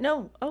 Yeah,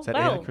 no. Oh, that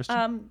wow. AI,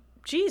 Christian?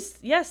 Geez,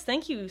 yes,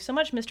 thank you so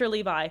much, Mr.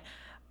 Levi.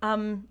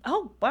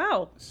 Oh,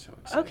 wow. So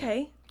exciting.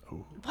 Okay.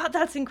 Wow,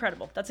 that's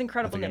incredible. That's I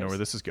incredible think I news. know where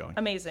this is going.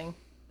 Amazing.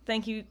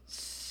 Thank you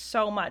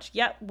so much.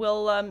 Yeah,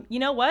 we'll, you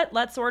know what?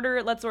 Let's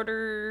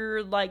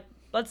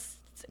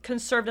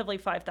conservatively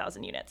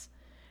 5,000 units.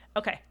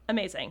 Okay,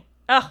 amazing.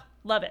 Oh,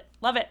 love it.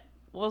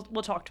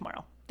 We'll talk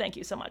tomorrow. Thank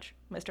you so much,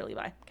 Mr.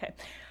 Levi. Okay.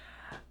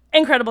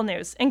 Incredible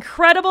news. Lay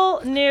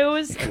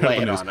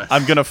it on us.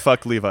 I'm gonna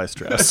fuck Levi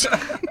Strauss.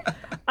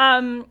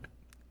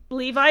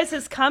 Levi's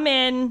has come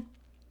in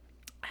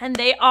and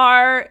they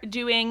are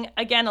doing,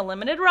 again, a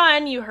limited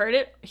run. You heard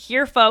it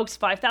here, folks.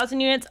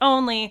 5,000 units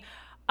only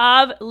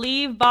of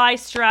Levi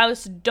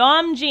Strauss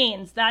Dom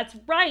jeans. That's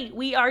right.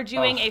 We are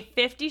doing a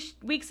 50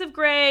 Weeks of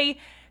Grey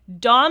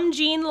Dom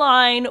jean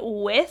line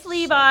with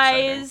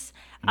Levi's.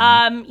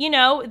 You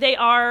know, they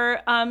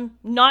are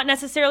not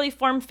necessarily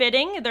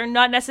form-fitting. They're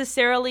not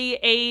necessarily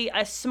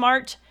a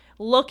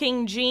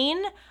smart-looking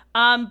jean,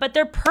 but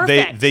they're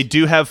perfect. They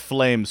do have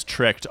flames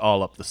tricked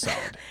all up the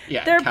side.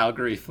 Yeah, They're-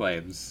 Calgary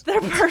Flames. They're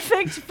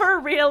perfect for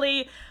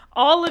really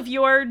all of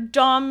your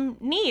Dom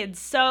needs.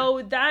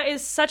 So that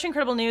is such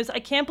incredible news. I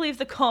can't believe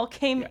the call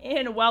came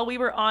in while we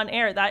were on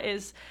air. That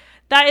is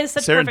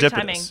such perfect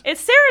timing. Serendipitous.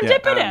 It's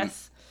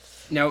serendipitous.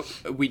 Now,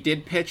 we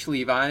did pitch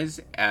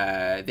Levi's.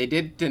 They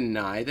did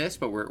deny this,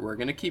 but we're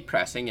going to keep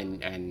pressing,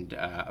 and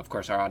of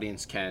course, our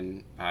audience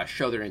can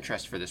show their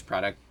interest for this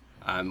product.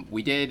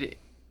 We did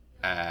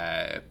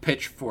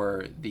pitch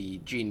for the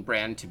jean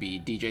brand to be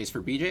DJs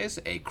for BJs,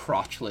 a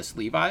crotchless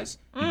Levi's,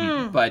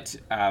 but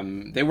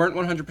they weren't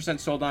 100%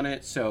 sold on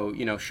it. So,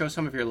 you know, show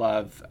some of your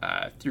love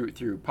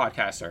through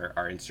podcasts or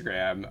our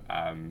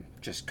Instagram.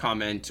 Just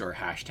comment or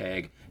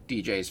hashtag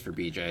DJs for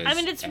BJs. I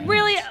mean, it's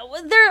really,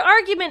 their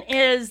argument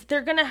is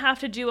they're going to have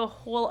to do a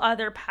whole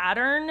other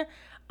pattern,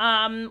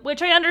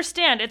 which I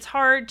understand. It's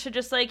hard to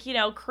just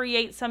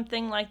create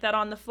something like that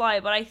on the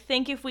fly. But I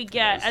think if we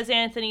get, as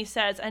Anthony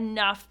says,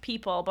 enough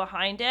people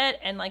behind it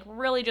and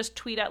really just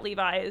tweet at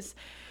Levi's,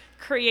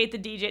 create the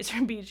DJs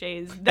from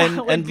BJs,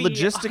 that would be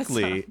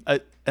logistically,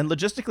 awesome. and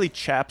logistically,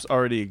 chaps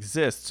already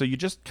exist, so you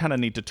just kind of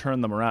need to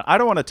turn them around. I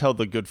don't want to tell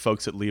the good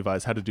folks at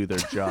Levi's how to do their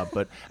job,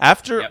 but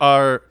after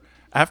our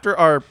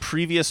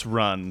previous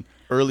run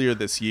earlier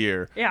this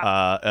year,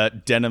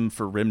 denim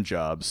for rim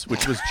jobs,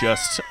 which was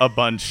just a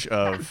bunch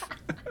of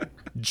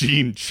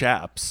jean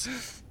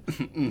chaps.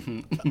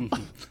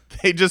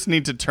 They just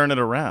need to turn it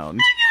around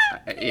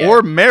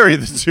or marry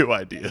the two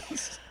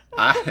ideas.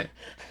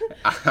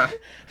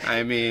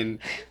 I mean,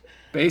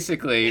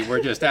 basically,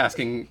 we're just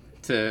asking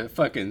to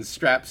fucking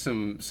strap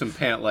some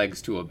pant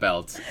legs to a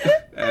belt,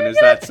 and is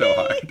that so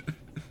hard?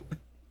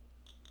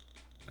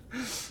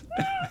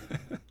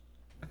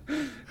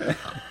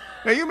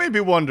 Now you may be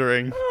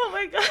wondering, Oh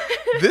my God.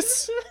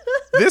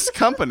 this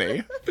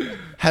company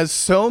has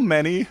so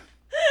many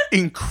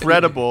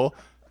incredible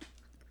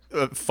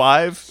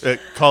 5,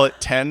 call it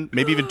 10,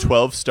 maybe even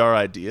 12-star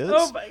ideas.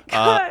 Oh my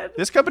God.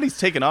 This company's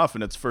taken off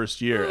in its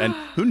first year, and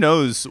who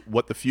knows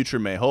what the future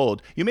may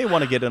hold. You may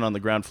want to get in on the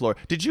ground floor.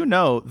 Did you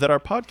know that our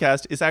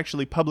podcast is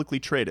actually publicly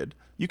traded?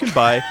 You can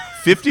buy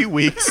 50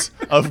 Weeks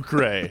of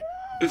Grey,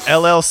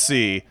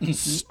 LLC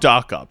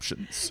stock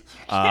options.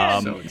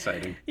 So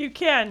exciting. You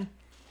can.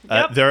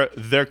 Yep.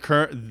 They're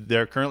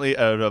currently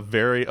at a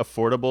very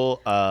affordable,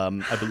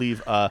 I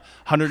believe,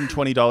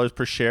 $120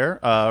 per share,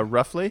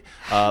 roughly.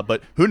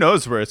 But who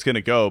knows where it's going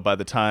to go by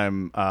the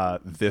time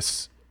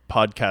this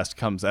podcast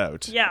comes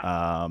out?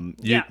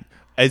 Yeah.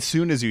 As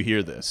soon as you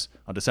hear this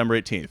on December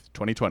 18th,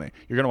 2020,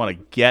 you're going to want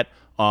to get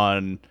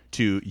on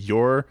to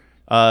your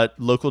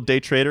local day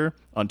trader,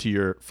 onto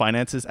your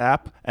finances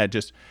app, and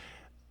just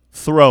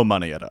throw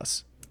money at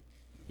us.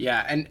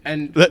 Yeah,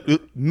 and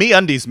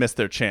MeUndies missed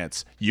their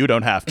chance. You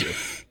don't have to.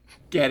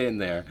 get in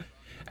there.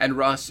 And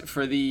Ross,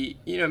 for the,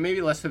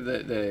 maybe less of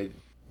the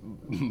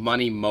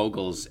money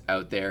moguls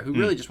out there who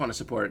really just want to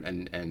support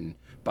and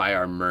buy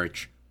our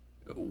merch,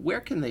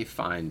 where can they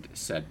find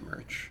said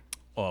merch?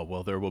 Oh,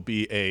 well, there will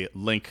be a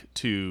link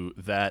to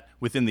that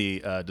within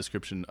the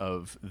description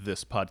of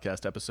this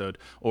podcast episode,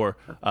 or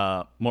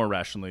more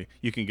rationally,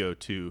 you can go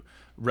to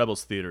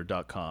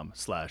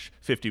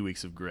rebelstheater.com/50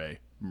 Weeks of Grey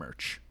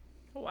merch.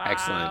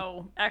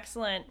 Wow.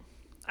 Excellent.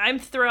 I'm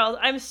thrilled.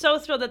 I'm so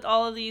thrilled that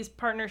all of these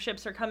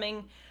partnerships are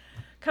coming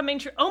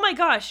true. Oh my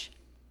gosh.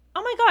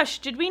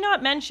 Did we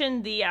not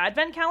mention the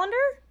Advent calendar?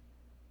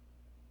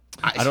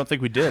 I don't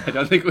think we did. I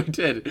don't think we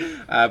did.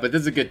 But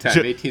this is a good time.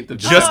 18th of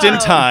Just in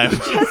time.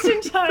 Just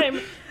in time.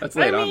 That's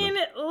late on them.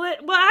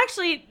 Well,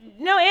 actually,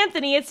 no,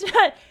 Anthony, it's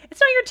not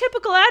your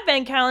typical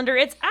Advent calendar.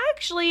 It's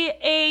actually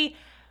a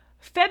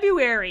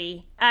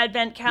February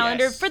Advent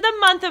calendar for the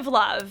month of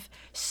love.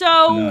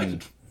 So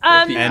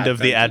end of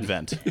the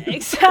Advent.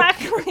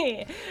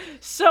 Exactly.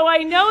 So I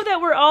know that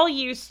we're all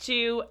used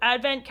to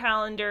Advent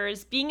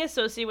calendars being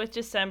associated with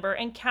December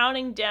and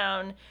counting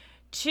down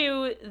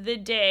to the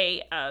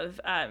day of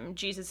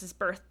Jesus'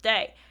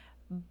 birthday.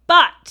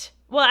 But,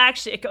 well,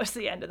 actually, it goes to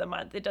the end of the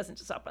month. It doesn't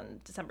just stop on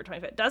December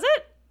 25th. Does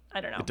it? I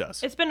don't know. It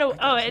does. It's been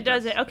it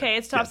does it. Okay,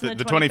 it stops on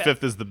the 25th.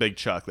 25th is the big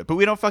chocolate. But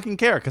we don't fucking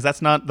care, because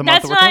that's not the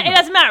month that we're talking It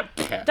doesn't matter.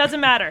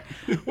 Doesn't matter.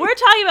 We're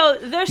talking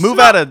about move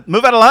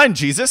out of line,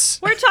 Jesus.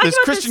 We're talking There's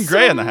about Christian the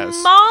Grey in the house.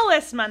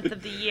 smallest month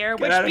of the year,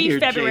 which would be here,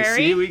 February.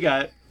 JC, we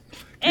got.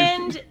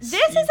 And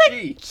this is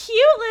a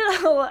cute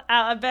little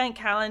event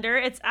calendar.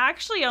 It's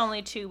actually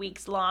only 2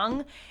 weeks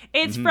long.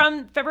 It's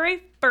from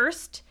February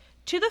 1st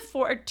to the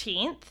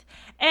 14th.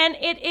 And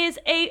it is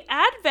a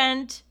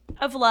Advent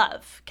of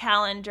Love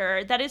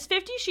calendar that is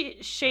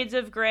 50 Shades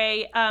of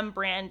Grey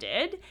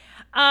branded.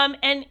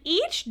 And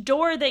each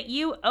door that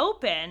you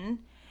open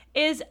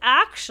is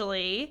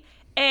actually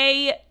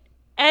a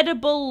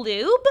edible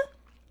lube.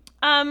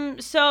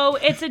 So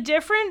it's a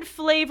different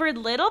flavored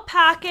little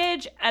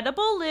package,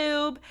 edible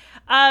lube,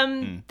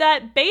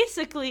 that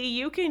basically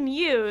you can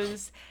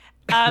use,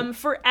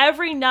 for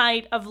every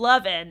night of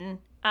lovin',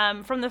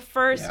 from the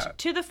 1st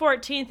to the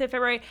 14th of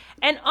February.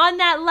 And on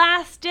that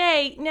last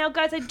day, now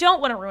guys, I don't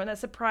want to ruin the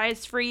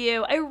surprise for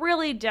you. I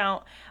really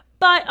don't.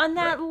 But on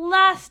that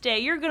last day,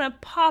 you're going to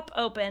pop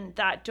open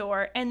that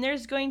door and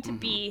there's going to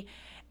be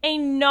a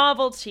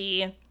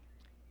novelty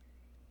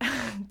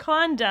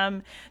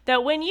condom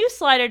that when you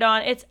slide it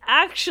on, it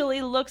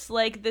actually looks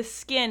like the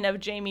skin of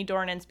Jamie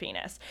Dornan's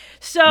penis.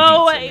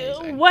 So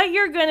what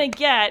you're gonna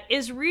get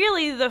is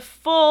really the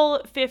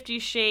full 50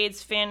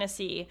 Shades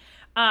fantasy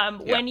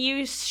when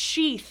you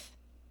sheath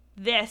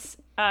this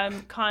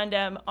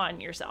condom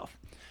on yourself.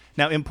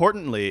 Now,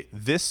 importantly,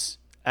 this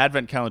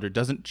Advent calendar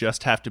doesn't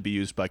just have to be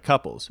used by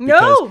couples.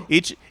 No!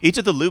 Because each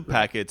of the lube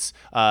packets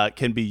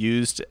can be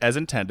used as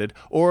intended,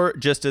 or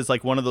just as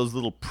like one of those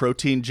little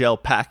protein gel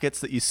packets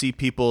that you see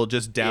people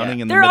just downing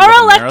in the middle of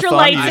a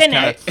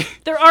marathon.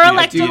 There are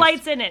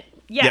electrolytes in it.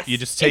 Yes. Yeah, you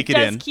just take it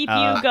in. It does keep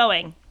you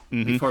going.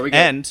 Before we go.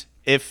 And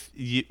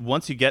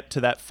once you get to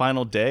that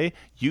final day,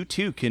 you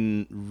too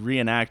can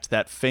reenact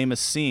that famous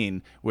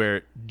scene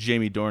where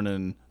Jamie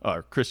Dornan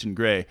or Christian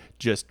Grey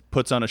just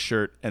puts on a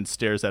shirt and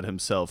stares at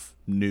himself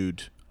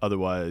nude,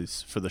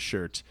 otherwise for the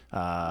shirt,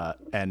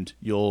 and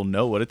you'll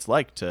know what it's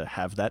like to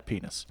have that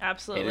penis.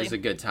 Absolutely. It is a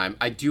good time.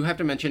 I do have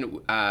to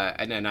mention,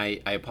 and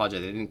I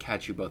apologize, I didn't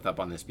catch you both up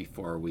on this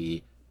before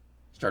we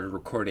started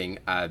recording.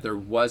 There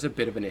was a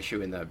bit of an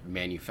issue in the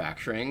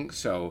manufacturing,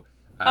 so.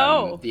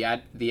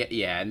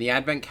 The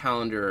Advent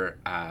calendar,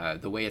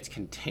 the way it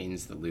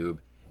contains the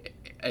lube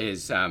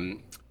is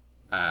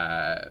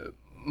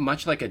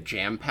much like a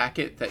jam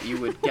packet that you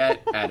would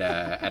get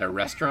at a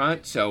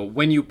restaurant. So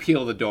when you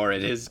peel the door,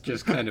 it is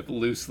just kind of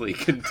loosely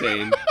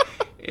contained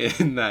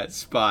in that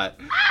spot.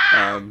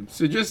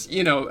 So just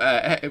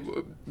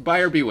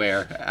buyer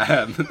beware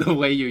the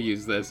way you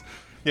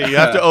you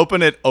have to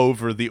open it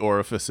over the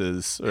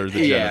orifices or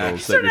the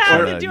genitals that you're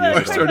trying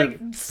to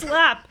use.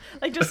 Slap,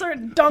 just sort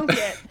of dunk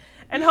it,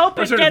 and hope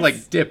Or it sort gets... of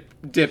like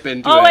dip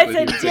into Oh, it it's with a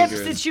your dip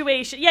fingers.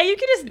 situation. Yeah, you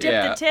could just dip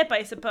Yeah. the tip,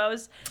 I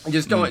suppose. I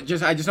just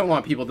don't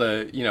want people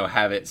to,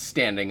 have it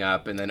standing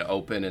up and then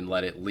open and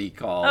let it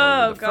leak all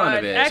Oh, over the front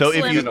of God. it. So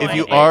Excellent if point.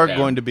 you Like are that.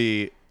 going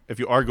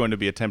to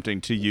be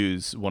attempting to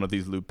use one of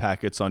these lube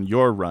packets on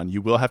your run,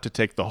 you will have to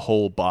take the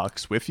whole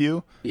box with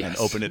you and Yes.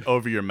 open it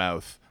over your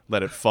mouth,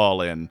 let it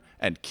fall in,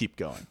 and keep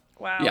going.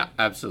 Wow. Yeah,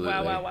 absolutely.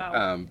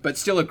 Wow. But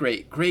still a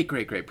great product.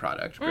 Great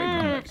product.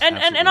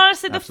 And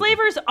honestly, the Absolutely.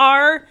 flavors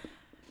are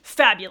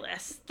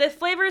fabulous. The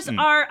flavors Mm.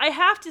 are, I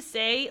have to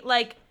say,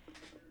 like,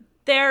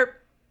 they're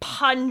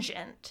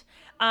pungent.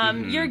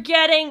 You're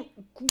getting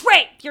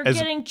grape. You're As-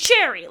 getting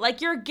cherry. Like,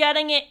 you're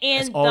getting it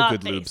in As all the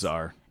good face. lubes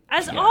are.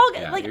 As Yeah, all,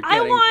 yeah, like, you're I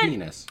getting want,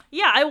 penis.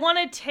 yeah, I want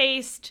to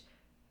taste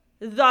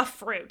the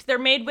fruit. They're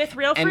made with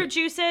real And- fruit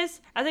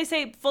juices. As I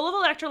say, full of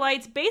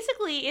electrolytes.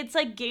 Basically, it's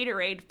like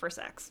Gatorade for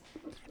sex.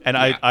 And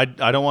Yeah. I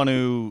don't want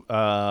to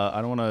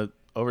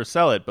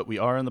oversell it, but we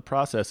are in the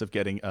process of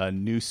getting a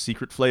new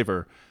secret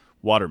flavor,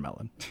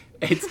 watermelon.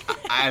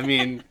 I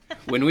mean,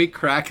 when we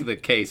crack the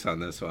case on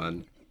this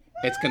one,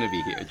 it's going to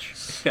be huge.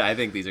 I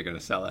think these are going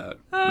to sell out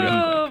real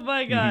Oh quick.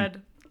 my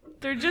god.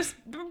 They're just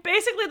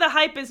basically the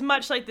hype is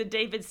much like the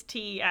David's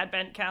Tea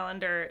advent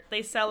calendar.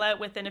 They sell out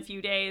within a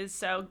few days.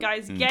 So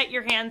guys, get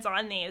your hands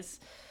on these.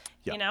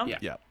 Yeah, You know? Yeah.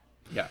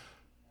 Yeah.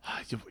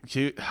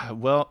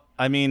 Well,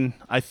 I mean,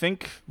 I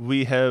think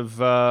we have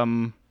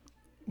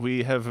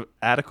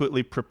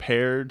adequately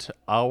prepared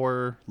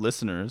our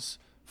listeners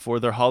for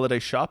their holiday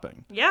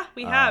shopping. Yeah,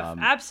 we have.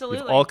 We Absolutely.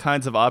 have all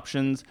kinds of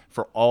options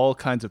for all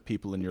kinds of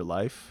people in your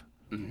life.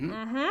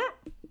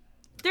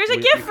 There's a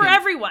We- gift we for can-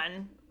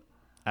 everyone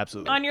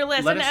Absolutely. on your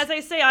list. Let And us- as I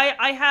say,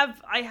 I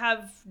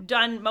have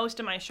done most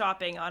of my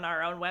shopping on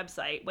our own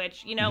website,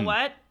 which, you know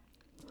what?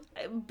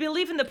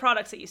 Believe in the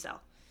products that you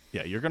sell.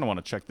 Yeah, you're going to want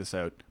to check this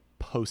out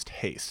post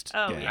haste.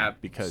 Oh, gang, yeah.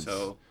 because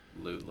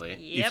Absolutely.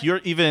 Yep. if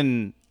you're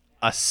even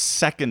a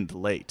second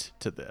late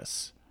to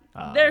this,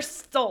 They're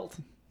sold.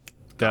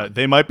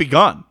 they might be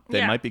gone. They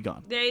Yeah. might be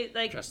gone. They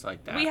like Just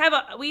like that.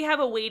 We have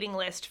a waiting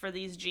list for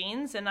these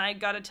jeans, and I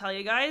gotta tell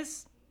you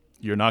guys,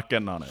 You're not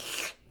getting on it.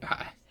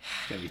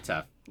 It's gonna be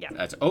tough. Yeah.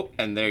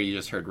 And there you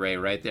just heard Ray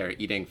right there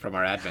eating from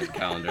our advent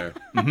calendar.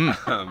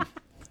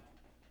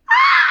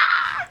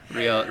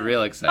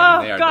 Real exciting.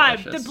 oh They are god,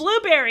 delicious. the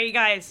blueberry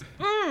guys.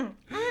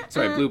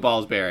 Sorry, blue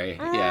ballsberry.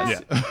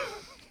 Yes, Yeah.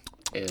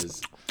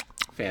 is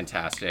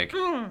fantastic.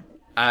 Mm.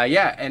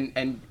 Yeah,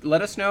 and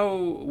let us know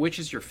which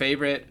is your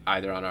favorite,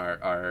 either on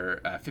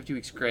our 50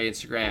 Weeks Gray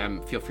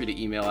Instagram. Feel free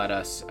to email at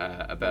us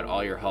about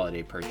all your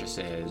holiday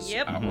purchases.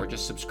 Yep. Or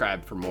just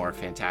subscribe for more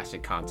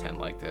fantastic content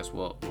like this.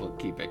 We'll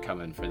keep it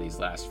coming for these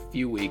last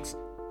few weeks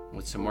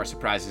with some more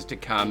surprises to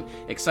come.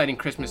 Exciting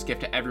Christmas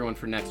gift to everyone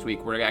for next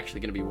week. We're actually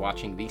going to be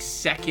watching the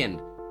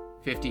second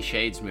 50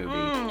 Shades movie.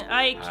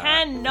 I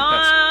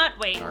cannot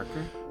wait.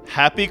 Darker?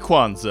 Happy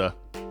Kwanzaa.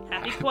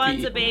 Happy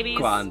Kwanzaa, babies.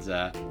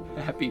 Kwanzaa.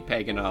 Happy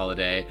pagan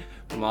holiday.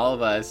 From all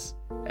of us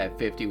at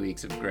 50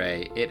 Weeks of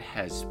Grey, it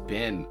has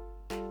been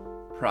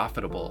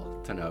profitable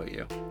to know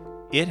you.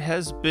 It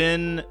has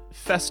been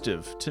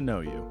festive to know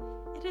you.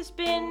 It has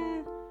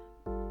been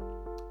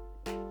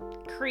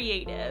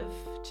creative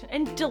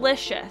and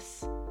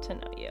delicious to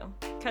know you.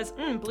 Because,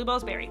 blue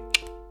balls berry.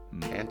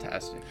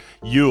 Fantastic.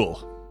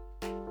 Yule.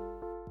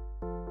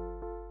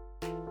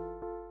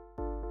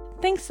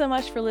 Thanks so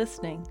much for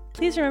listening.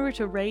 Please remember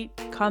to rate,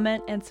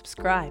 comment, and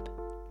subscribe.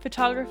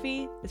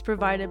 Photography is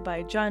provided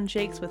by John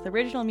Jakes with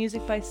original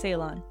music by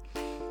Ceylon.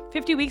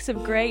 50 Weeks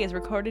of Grey is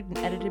recorded and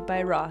edited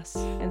by Ross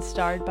and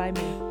starred by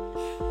me.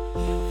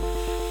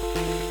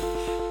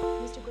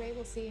 Mr. Gray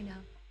will see you now.